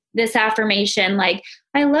say this affirmation, like,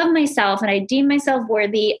 I love myself and I deem myself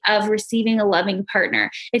worthy of receiving a loving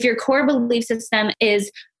partner. If your core belief system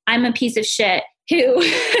is, I'm a piece of shit who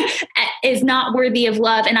is not worthy of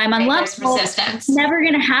love and I'm unlovable, it's never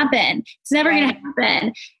going to happen. It's never going to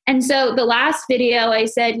happen. And so the last video I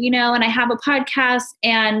said, and I have a podcast,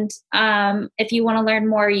 and if you want to learn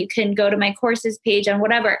more, you can go to my courses page on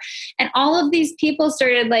whatever. And all of these people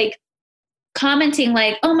started like commenting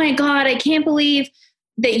like, oh my God, I can't believe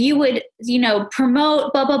that you would,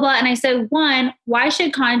 promote blah, blah, blah. And I said, one, why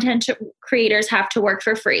should content creators have to work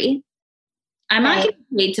for free? I'm not getting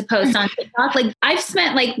paid to post on TikTok. Like, I've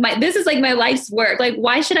spent this is like my life's work. Like,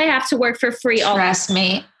 why should I have to work for free? Trust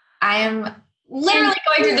me. I am literally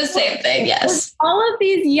going through the same thing. Yes. All of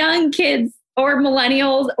these young kids or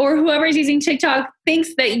millennials or whoever's using TikTok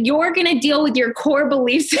thinks that you're going to deal with your core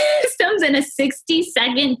belief systems in a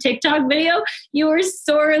 60-second TikTok video. You are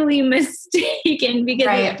sorely mistaken,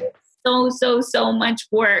 because it's so much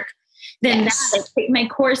work. Then my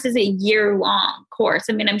course is a year-long course.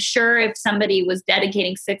 I mean, I'm sure if somebody was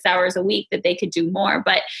dedicating 6 hours a week that they could do more,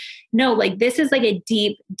 but no, like, this is like a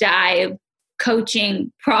deep dive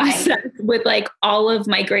coaching process with like all of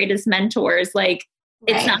my greatest mentors. Like,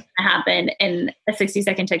 it's not going to happen in a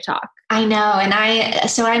 60-second TikTok. I know. And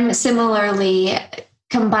I'm similarly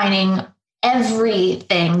combining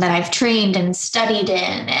everything that I've trained and studied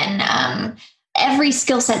in and every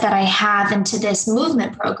skill set that I have into this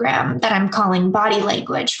movement program that I'm calling body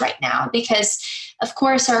language right now. Because of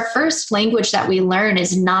course, our first language that we learn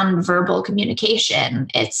is nonverbal communication.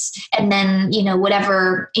 And then,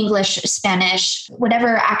 whatever English, Spanish,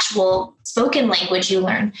 whatever actual spoken language you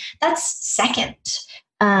learn, that's second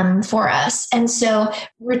for us. And so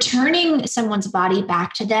returning someone's body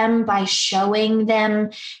back to them by showing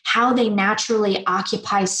them how they naturally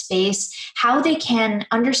occupy space, how they can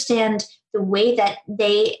understand the way that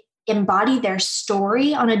they embody their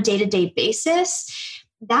story on a day-to-day basis,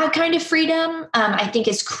 that kind of freedom, I think,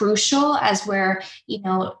 is crucial as we're,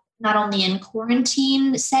 not only in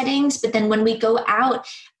quarantine settings, but then when we go out,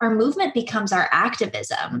 our movement becomes our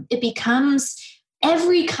activism. It becomes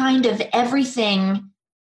every kind of everything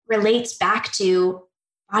relates back to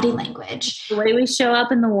body language. The way we show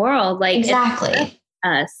up in the world. Like, exactly.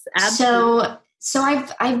 Us. Absolutely. So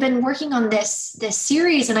I've been working on this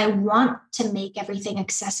series, and I want to make everything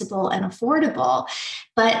accessible and affordable,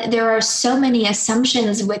 but there are so many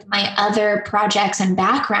assumptions with my other projects and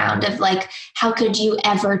background of like, how could you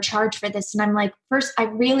ever charge for this? And I'm like, first, I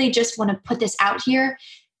really just want to put this out here.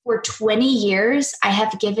 For 20 years, I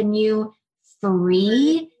have given you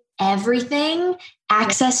free everything,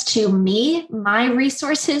 access to me, my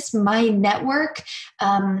resources, my network,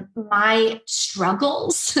 my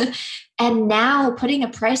struggles. And now putting a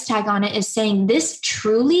price tag on it is saying this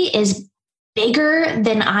truly is bigger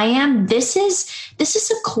than I am. This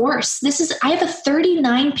is a course. I have a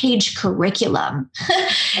 39-page curriculum.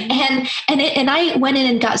 and I went in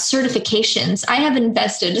and got certifications. I have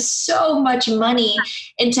invested so much money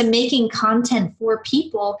into making content for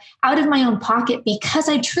people out of my own pocket because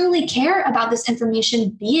I truly care about this information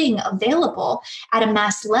being available at a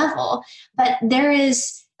mass level. But there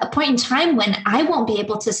is a point in time when I won't be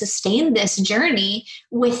able to sustain this journey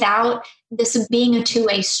without this being a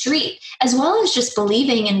two-way street, as well as just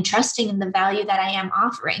believing and trusting in the value that I am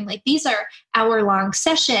offering. Like, these are hour-long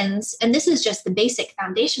sessions, and this is just the basic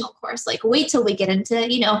foundational course. Like, wait till we get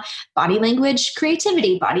into, body language,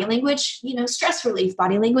 creativity, body language, stress relief,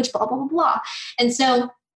 body language, blah, blah, blah, blah. And so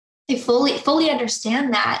I fully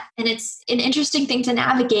understand that. And it's an interesting thing to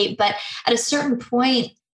navigate, but at a certain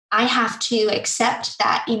point, I have to accept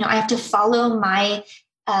that, I have to follow my,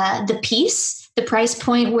 the price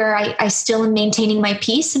point where I still am maintaining my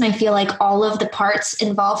peace. And I feel like all of the parts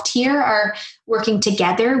involved here are working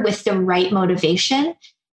together with the right motivation.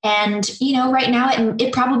 And, right now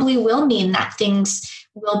it probably will mean that things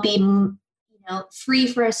will be, free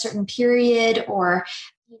for a certain period, or,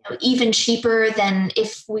 even cheaper than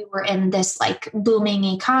if we were in this like booming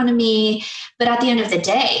economy. But at the end of the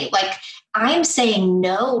day, like, I'm saying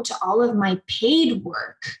no to all of my paid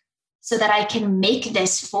work so that I can make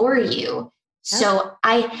this for you. So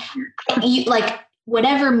you like,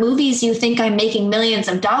 whatever movies you think I'm making millions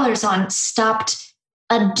of dollars on stopped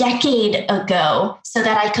a decade ago so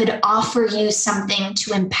that I could offer you something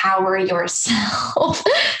to empower yourself.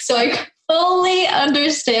 So I fully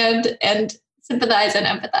understand and sympathize and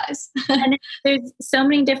empathize. And there's so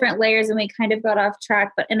many different layers, and we kind of got off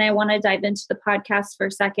track, and I want to dive into the podcast for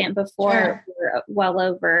a second before we're well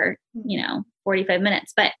over, 45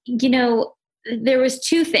 minutes. But, there was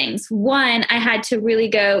two things. One, I had to really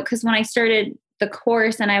go, because when I started the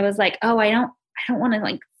course and I was like, oh, I don't want to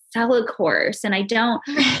like sell a course, and I don't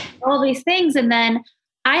all these things. And then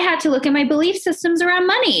I had to look at my belief systems around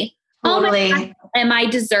money. Totally. Oh, am I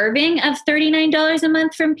deserving of $39 a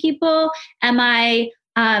month from people? Am I,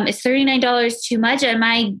 is $39 too much? Am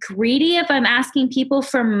I greedy if I'm asking people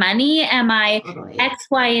for money? Am I X,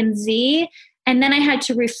 Y, and Z? And then I had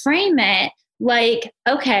to reframe it like,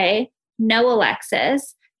 okay, no,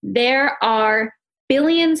 Alexis, there are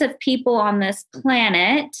billions of people on this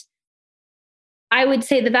planet. I would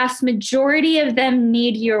say the vast majority of them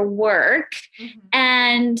need your work,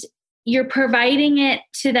 and you're providing it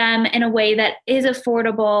to them in a way that is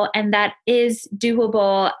affordable and that is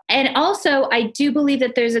doable. And also, I do believe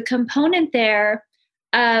that there's a component there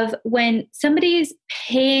of when somebody's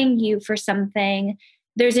paying you for something,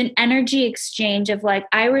 there's an energy exchange of like,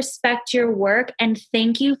 I respect your work and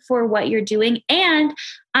thank you for what you're doing. And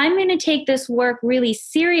I'm going to take this work really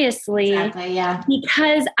seriously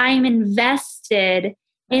because I'm invested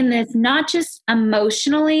in this, not just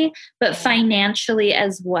emotionally, but financially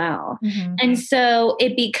as well. And so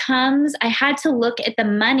it becomes, I had to look at the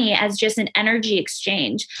money as just an energy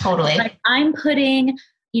exchange. Totally. Like, I'm putting,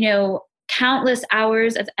 countless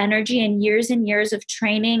hours of energy and years of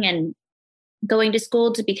training and going to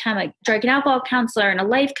school to become a drug and alcohol counselor and a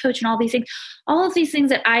life coach and all of these things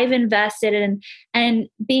that I've invested in, and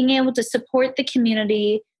being able to support the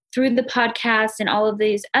community through the podcast and all of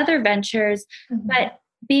these other ventures, but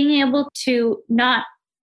being able to not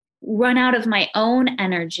run out of my own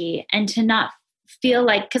energy and to not feel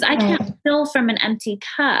like, because I can't fill from an empty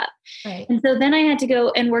cup. And so then I had to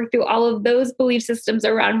go and work through all of those belief systems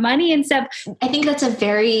around money and stuff. I think that's a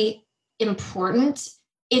very important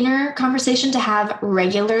inner conversation to have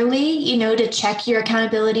regularly, to check your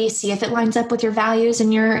accountability, see if it lines up with your values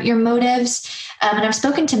and your motives. And I've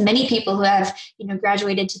spoken to many people who have,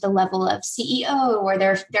 graduated to the level of CEO, or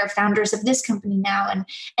they're founders of this company now.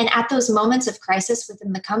 And at those moments of crisis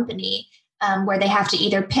within the company, where they have to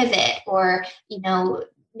either pivot or,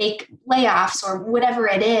 make layoffs or whatever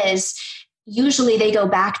it is, usually they go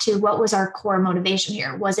back to, what was our core motivation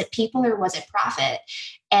here? Was it people or was it profit?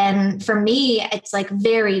 And for me, it's like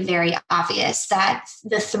very, very obvious that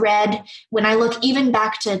the thread, when I look even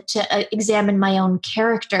back to examine my own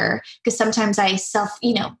character, because sometimes I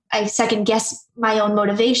second guess my own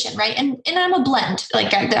motivation, right? And I'm a blend.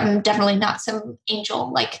 Like, I'm definitely not some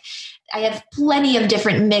angel. Like, I have plenty of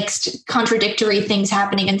different mixed contradictory things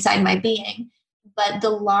happening inside my being. But the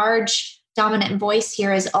large dominant voice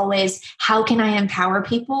here is always, how can I empower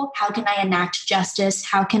people? How can I enact justice?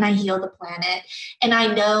 How can I heal the planet? And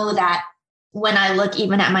I know that when I look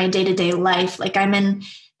even at my day-to-day life, like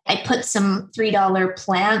I put some $3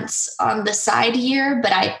 plants on the side here,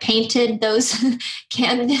 but I painted those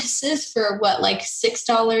canvases for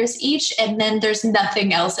 $6 each. And then there's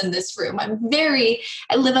nothing else in this room. I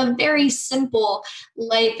live a very simple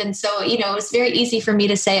life. And so, it's very easy for me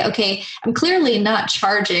to say, okay, I'm clearly not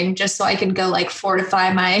charging just so I can go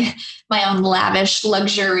fortify my own lavish,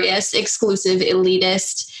 luxurious, exclusive,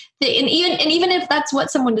 elitist. And even if that's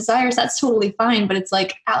what someone desires, that's totally fine. But it's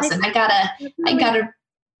like, Alyson, I gotta.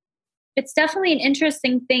 It's definitely an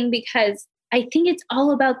interesting thing, because I think it's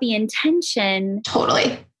all about the intention.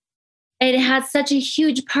 Totally. It has such a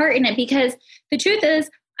huge part in it because the truth is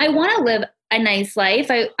I want to live a nice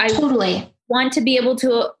life. I totally want to be able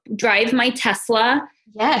to drive my Tesla.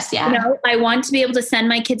 Yes. Yeah. You know, I want to be able to send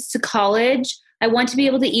my kids to college. I want to be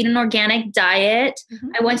able to eat an organic diet. Mm-hmm.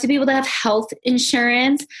 I want to be able to have health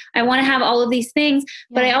insurance. I want to have all of these things.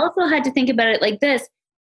 Yeah. But I also had to think about it like this.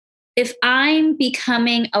 If I'm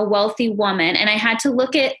becoming a wealthy woman, and I had to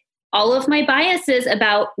look at all of my biases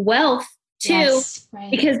about wealth too, yes, right.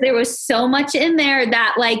 because there was so much in there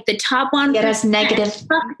that like the top 1% get us negative,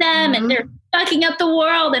 fuck them, and they're fucking up the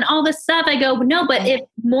world and all this stuff. I go, no, but if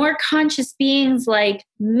more conscious beings like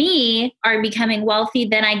me are becoming wealthy,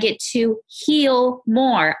 then I get to heal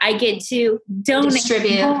more. I get to donate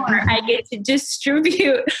more. I get to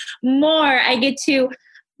distribute more. I get to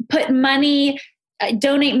put money,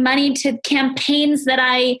 donate money to campaigns that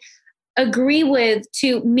I agree with,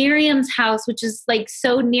 to Miriam's House, which is like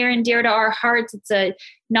so near and dear to our hearts. It's a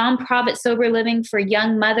nonprofit sober living for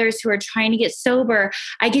young mothers who are trying to get sober.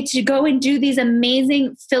 I get to go and do these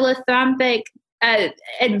amazing philanthropic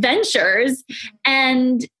adventures.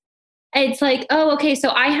 And it's like, oh, okay. So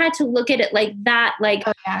I had to look at it like that. Like,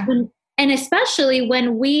 and especially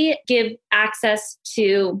when we give access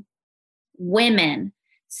to women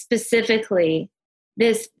specifically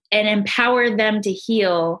this and empower them to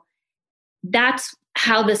heal, that's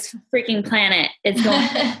how this freaking planet is going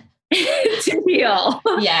to heal.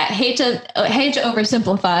 Yeah, hate to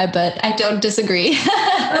oversimplify, but I don't disagree.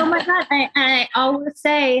 Oh my God. I always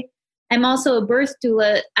say I'm also a birth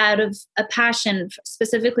doula out of a passion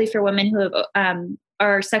specifically for women who have,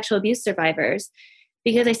 are sexual abuse survivors,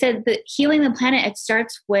 because I said that healing the planet, it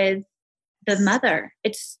starts with the mother.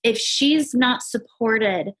 It's if she's not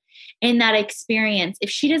supported in that experience, if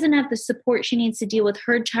she doesn't have the support she needs to deal with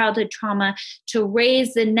her childhood trauma to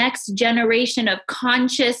raise the next generation of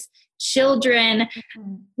conscious children,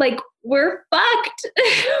 like we're fucked.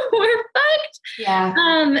 We're fucked.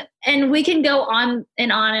 Yeah. And we can go on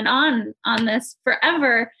and on and on this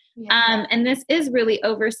forever. Yeah. And this is really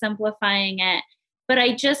oversimplifying it. But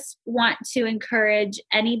I just want to encourage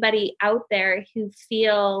anybody out there who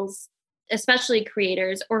feels, especially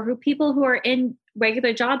creators or who people who are in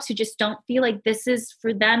regular jobs who just don't feel like this is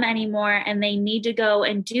for them anymore, and they need to go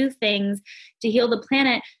and do things to heal the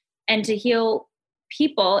planet and to heal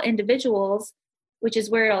people, individuals, which is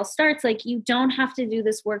where it all starts. Like, you don't have to do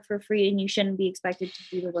this work for free, and you shouldn't be expected to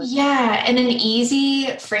do the work. Yeah. And an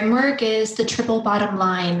easy framework is the triple bottom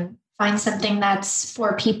line. Find something that's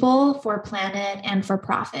for people, for planet, and for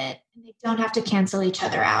profit. And they don't have to cancel each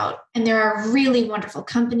other out. And there are really wonderful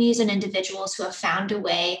companies and individuals who have found a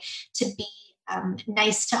way to be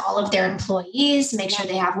nice to all of their employees, make sure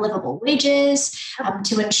they have livable wages,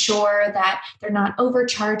 to ensure that they're not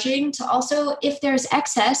overcharging, to also, if there's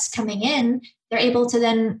excess coming in, they're able to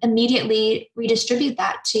then immediately redistribute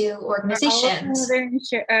that to organizations.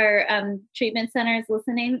 Our treatment centers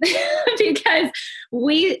listening, because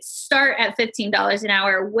we start at $15 an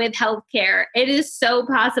hour with healthcare. It is so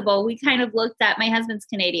possible. We kind of looked at, my husband's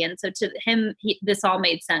Canadian, so to him, this all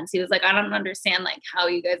made sense. He was like, I don't understand like how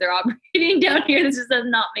you guys are operating down here. This just does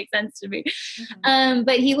not make sense to me. Mm-hmm.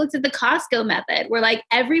 But he looked at the Costco method, where like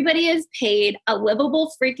everybody is paid a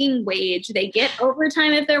livable freaking wage. They get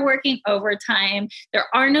overtime if they're working overtime. There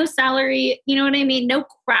are no salary, you know what I mean? No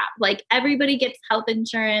crap. Like, everybody gets health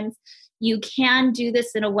insurance. You can do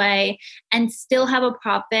this in a way and still have a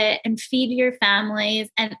profit and feed your families.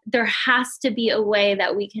 And there has to be a way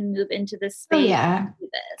that we can move into this space. And do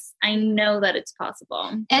this. I know that it's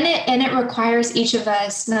possible. And it requires each of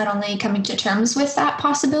us not only coming to terms with that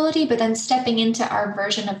possibility, but then stepping into our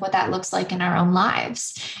version of what that looks like in our own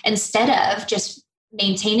lives, instead of just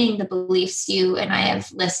maintaining the beliefs you and I have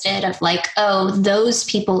listed of like, oh, those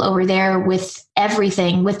people over there with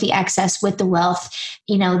everything, with the excess, with the wealth,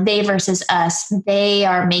 you know, they versus us, they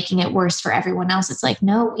are making it worse for everyone else. It's like,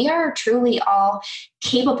 no, we are truly all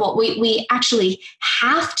capable. We actually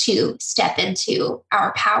have to step into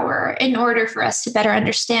our power in order for us to better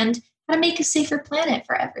understand how to make a safer planet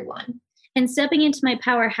for everyone. And stepping into my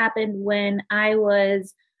power happened when I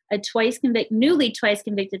was a newly twice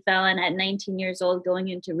convicted felon at 19 years old, going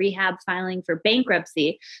into rehab, filing for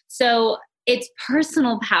bankruptcy. So it's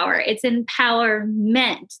personal power. It's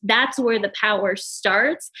empowerment. That's where the power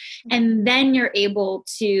starts. And then you're able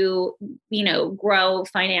to, you know, grow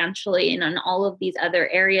financially and on all of these other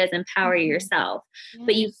areas, empower yourself. Yeah.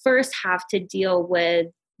 But you first have to deal with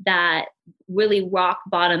that really rock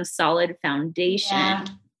bottom, solid foundation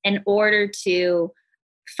in order to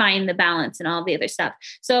find the balance and all the other stuff.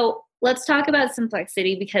 So let's talk about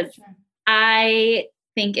Simplexity, because I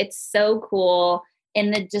think it's so cool.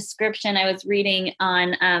 In the description I was reading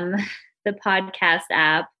on the podcast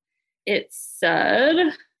app, it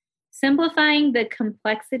said, simplifying the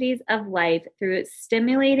complexities of life through its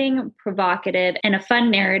stimulating, provocative, and a fun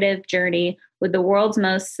narrative journey with the world's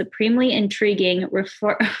most supremely intriguing,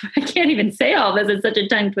 I can't even say all this, it's such a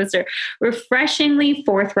tongue twister, refreshingly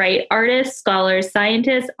forthright artists, scholars,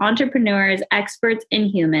 scientists, entrepreneurs, experts, and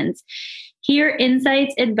humans. Hear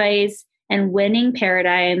insights, advice, and winning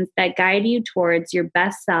paradigms that guide you towards your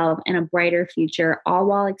best self and a brighter future, all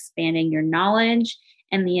while expanding your knowledge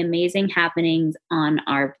and the amazing happenings on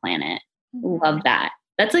our planet. Love that.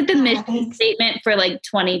 That's like the mission statement for like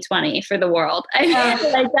 2020 for the world. I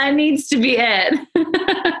feel like that needs to be it.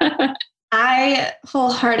 I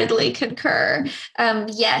wholeheartedly concur.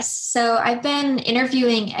 Yes. So I've been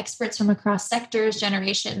interviewing experts from across sectors,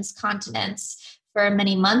 generations, continents for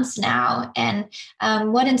many months now. And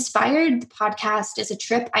what inspired the podcast is a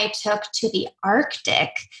trip I took to the Arctic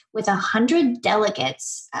with 100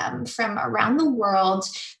 delegates from around the world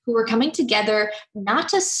who were coming together not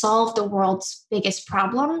to solve the world's biggest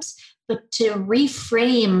problems, but to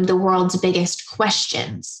reframe the world's biggest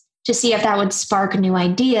questions, to see if that would spark new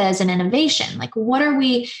ideas and innovation. Like,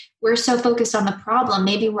 we're so focused on the problem,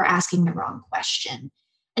 maybe we're asking the wrong question.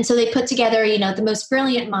 And so they put together, the most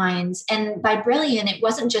brilliant minds. And by brilliant, it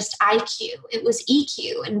wasn't just IQ, it was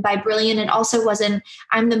EQ. And by brilliant, it also wasn't,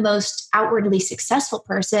 I'm the most outwardly successful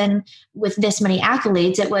person with this many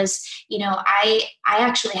accolades. It was, I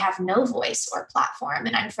actually have no voice or platform,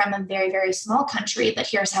 and I'm from a very, very small country, but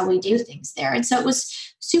here's how we do things there. And so it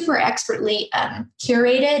was super expertly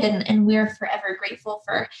curated, and we're forever grateful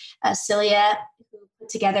for Celia, who put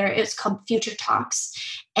together, it was called Future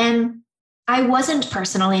Talks. And I wasn't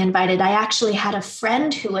personally invited. I actually had a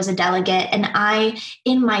friend who was a delegate, and I,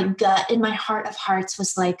 in my gut, in my heart of hearts,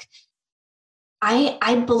 was like,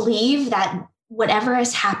 I believe that whatever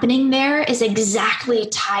is happening there is exactly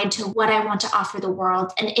tied to what I want to offer the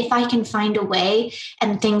world. And if I can find a way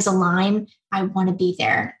and things align, I want to be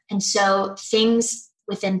there. And so things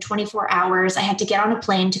within 24 hours, I had to get on a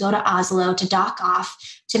plane to go to Oslo, to dock off,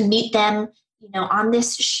 to meet them, on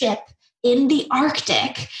this ship in the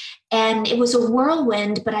Arctic. And it was a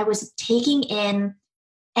whirlwind, but I was taking in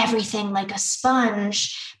everything like a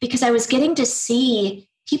sponge, because I was getting to see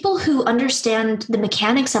people who understand the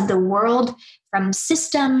mechanics of the world, from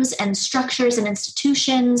systems and structures and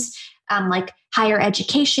institutions, like higher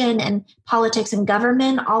education and politics and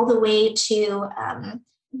government, all the way to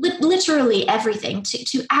literally everything,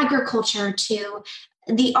 to agriculture, to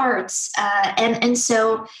the arts. And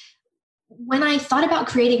so when I thought about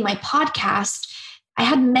creating my podcast, I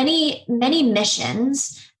had many, many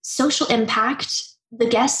missions, social impact. The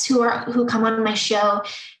guests who come on my show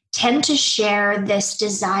tend to share this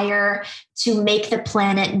desire to make the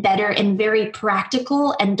planet better in very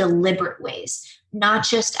practical and deliberate ways, not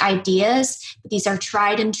just ideas, but these are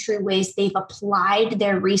tried and true ways they've applied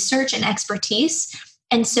their research and expertise.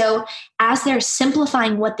 And so as they're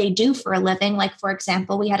simplifying what they do for a living, like, for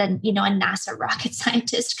example, we had a NASA rocket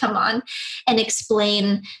scientist come on and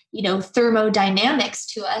explain, thermodynamics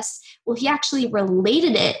to us. Well, he actually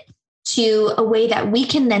related it to a way that we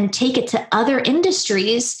can then take it to other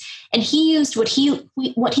industries. And he used what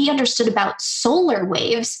he understood about solar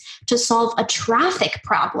waves to solve a traffic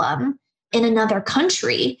problem in another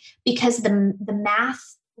country, because the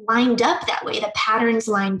math lined up that way, the patterns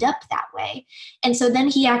lined up that way. And so then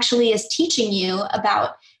he actually is teaching you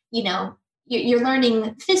about, you're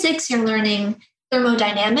learning physics, you're learning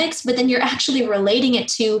thermodynamics, but then you're actually relating it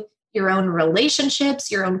to your own relationships,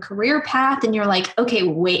 your own career path. And you're like, okay,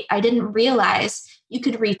 wait, I didn't realize you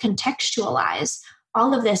could recontextualize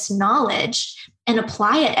all of this knowledge and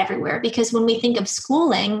apply it everywhere. Because when we think of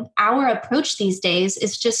schooling, our approach these days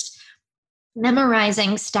is just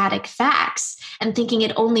memorizing static facts and thinking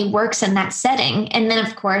it only works in that setting. And then,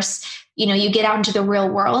 of course, you get out into the real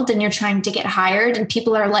world and you're trying to get hired, and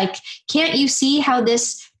people are like, can't you see how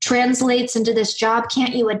this translates into this job?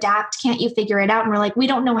 Can't you adapt? Can't you figure it out? And we're like, we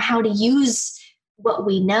don't know how to use what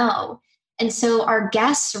we know. And so our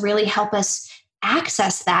guests really help us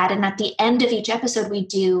access that. And at the end of each episode, we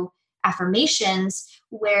do affirmations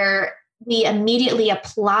where we immediately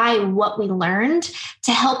apply what we learned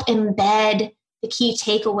to help embed the key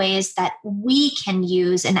takeaways that we can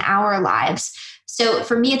use in our lives. So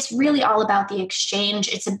for me, it's really all about the exchange.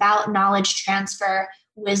 It's about knowledge transfer,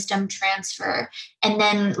 wisdom transfer. And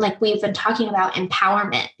then, like we've been talking about,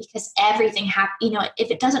 empowerment, because everything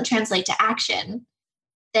if it doesn't translate to action,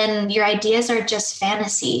 then your ideas are just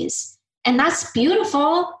fantasies. And that's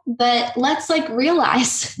beautiful, but let's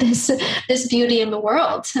realize this beauty in the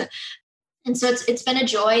world. And so it's been a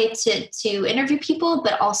joy to interview people,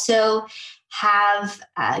 but also have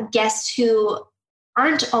guests who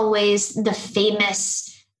aren't always the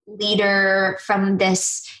famous leader from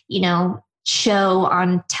this, show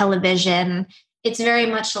on television. It's very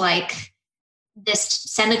much like this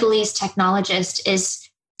Senegalese technologist is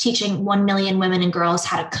teaching 1 million women and girls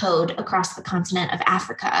how to code across the continent of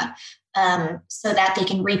Africa, so that they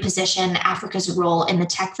can reposition Africa's role in the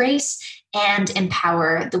tech race and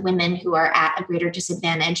empower the women who are at a greater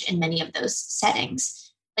disadvantage in many of those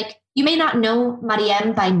settings. Like, you may not know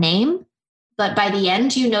Mariem by name, but by the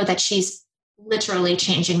end, you know that she's literally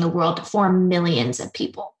changing the world for millions of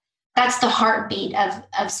people. That's the heartbeat of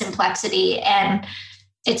Simplexity. And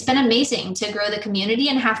it's been amazing to grow the community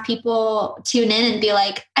and have people tune in and be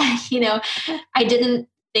like, I didn't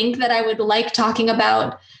think that I would like talking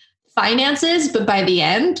about finances, but by the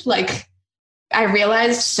end, like, I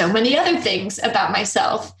realized so many other things about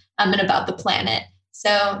myself and about the planet. So,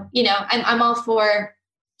 I'm all for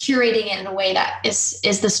curating it in a way that is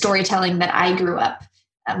the storytelling that I grew up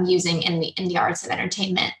using in the arts and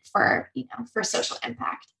entertainment for social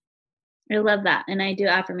impact. I love that. And I do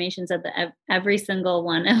affirmations at every single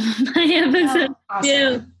one of my episodes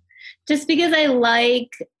too. Just because I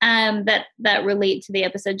like that relate to the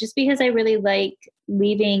episode, just because I really like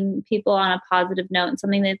leaving people on a positive note and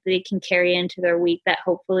something that they can carry into their week that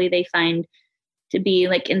hopefully they find to be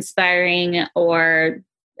like inspiring or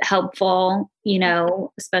helpful,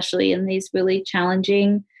 especially in these really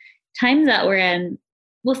challenging times that we're in.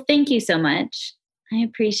 Well, thank you so much. I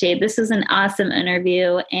appreciate it. This was an awesome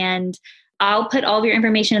interview, and I'll put all of your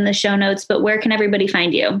information in the show notes, but where can everybody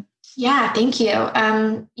find you? Yeah, thank you.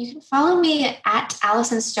 You can follow me at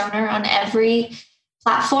Alyson Stoner on every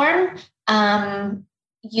platform.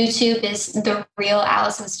 YouTube is the real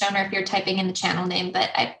Alyson Stoner if you're typing in the channel name, but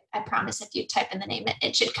I promise if you type in the name,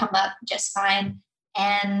 it should come up just fine.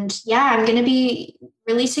 And yeah, I'm going to be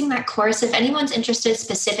releasing that course. If anyone's interested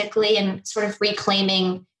specifically in sort of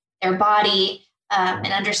reclaiming their body and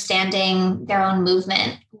understanding their own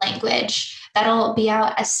movement language, that'll be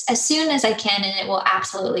out as soon as I can, and it will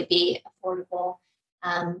absolutely be affordable.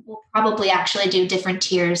 We'll probably actually do different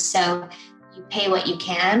tiers, so you pay what you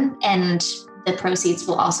can, and the proceeds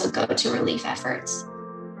will also go to relief efforts.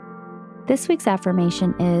 This week's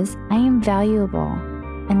affirmation is, I am valuable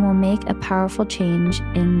and will make a powerful change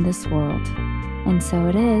in this world. And so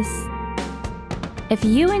it is. If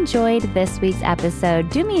you enjoyed this week's episode,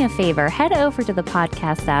 do me a favor, head over to the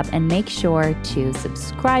podcast app and make sure to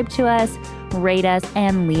subscribe to us, rate us,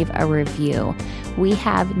 and leave a review. We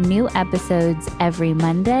have new episodes every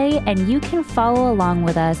Monday, and you can follow along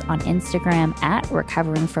with us on Instagram at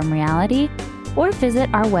Recovering From Reality, or visit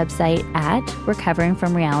our website at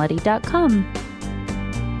recoveringfromreality.com.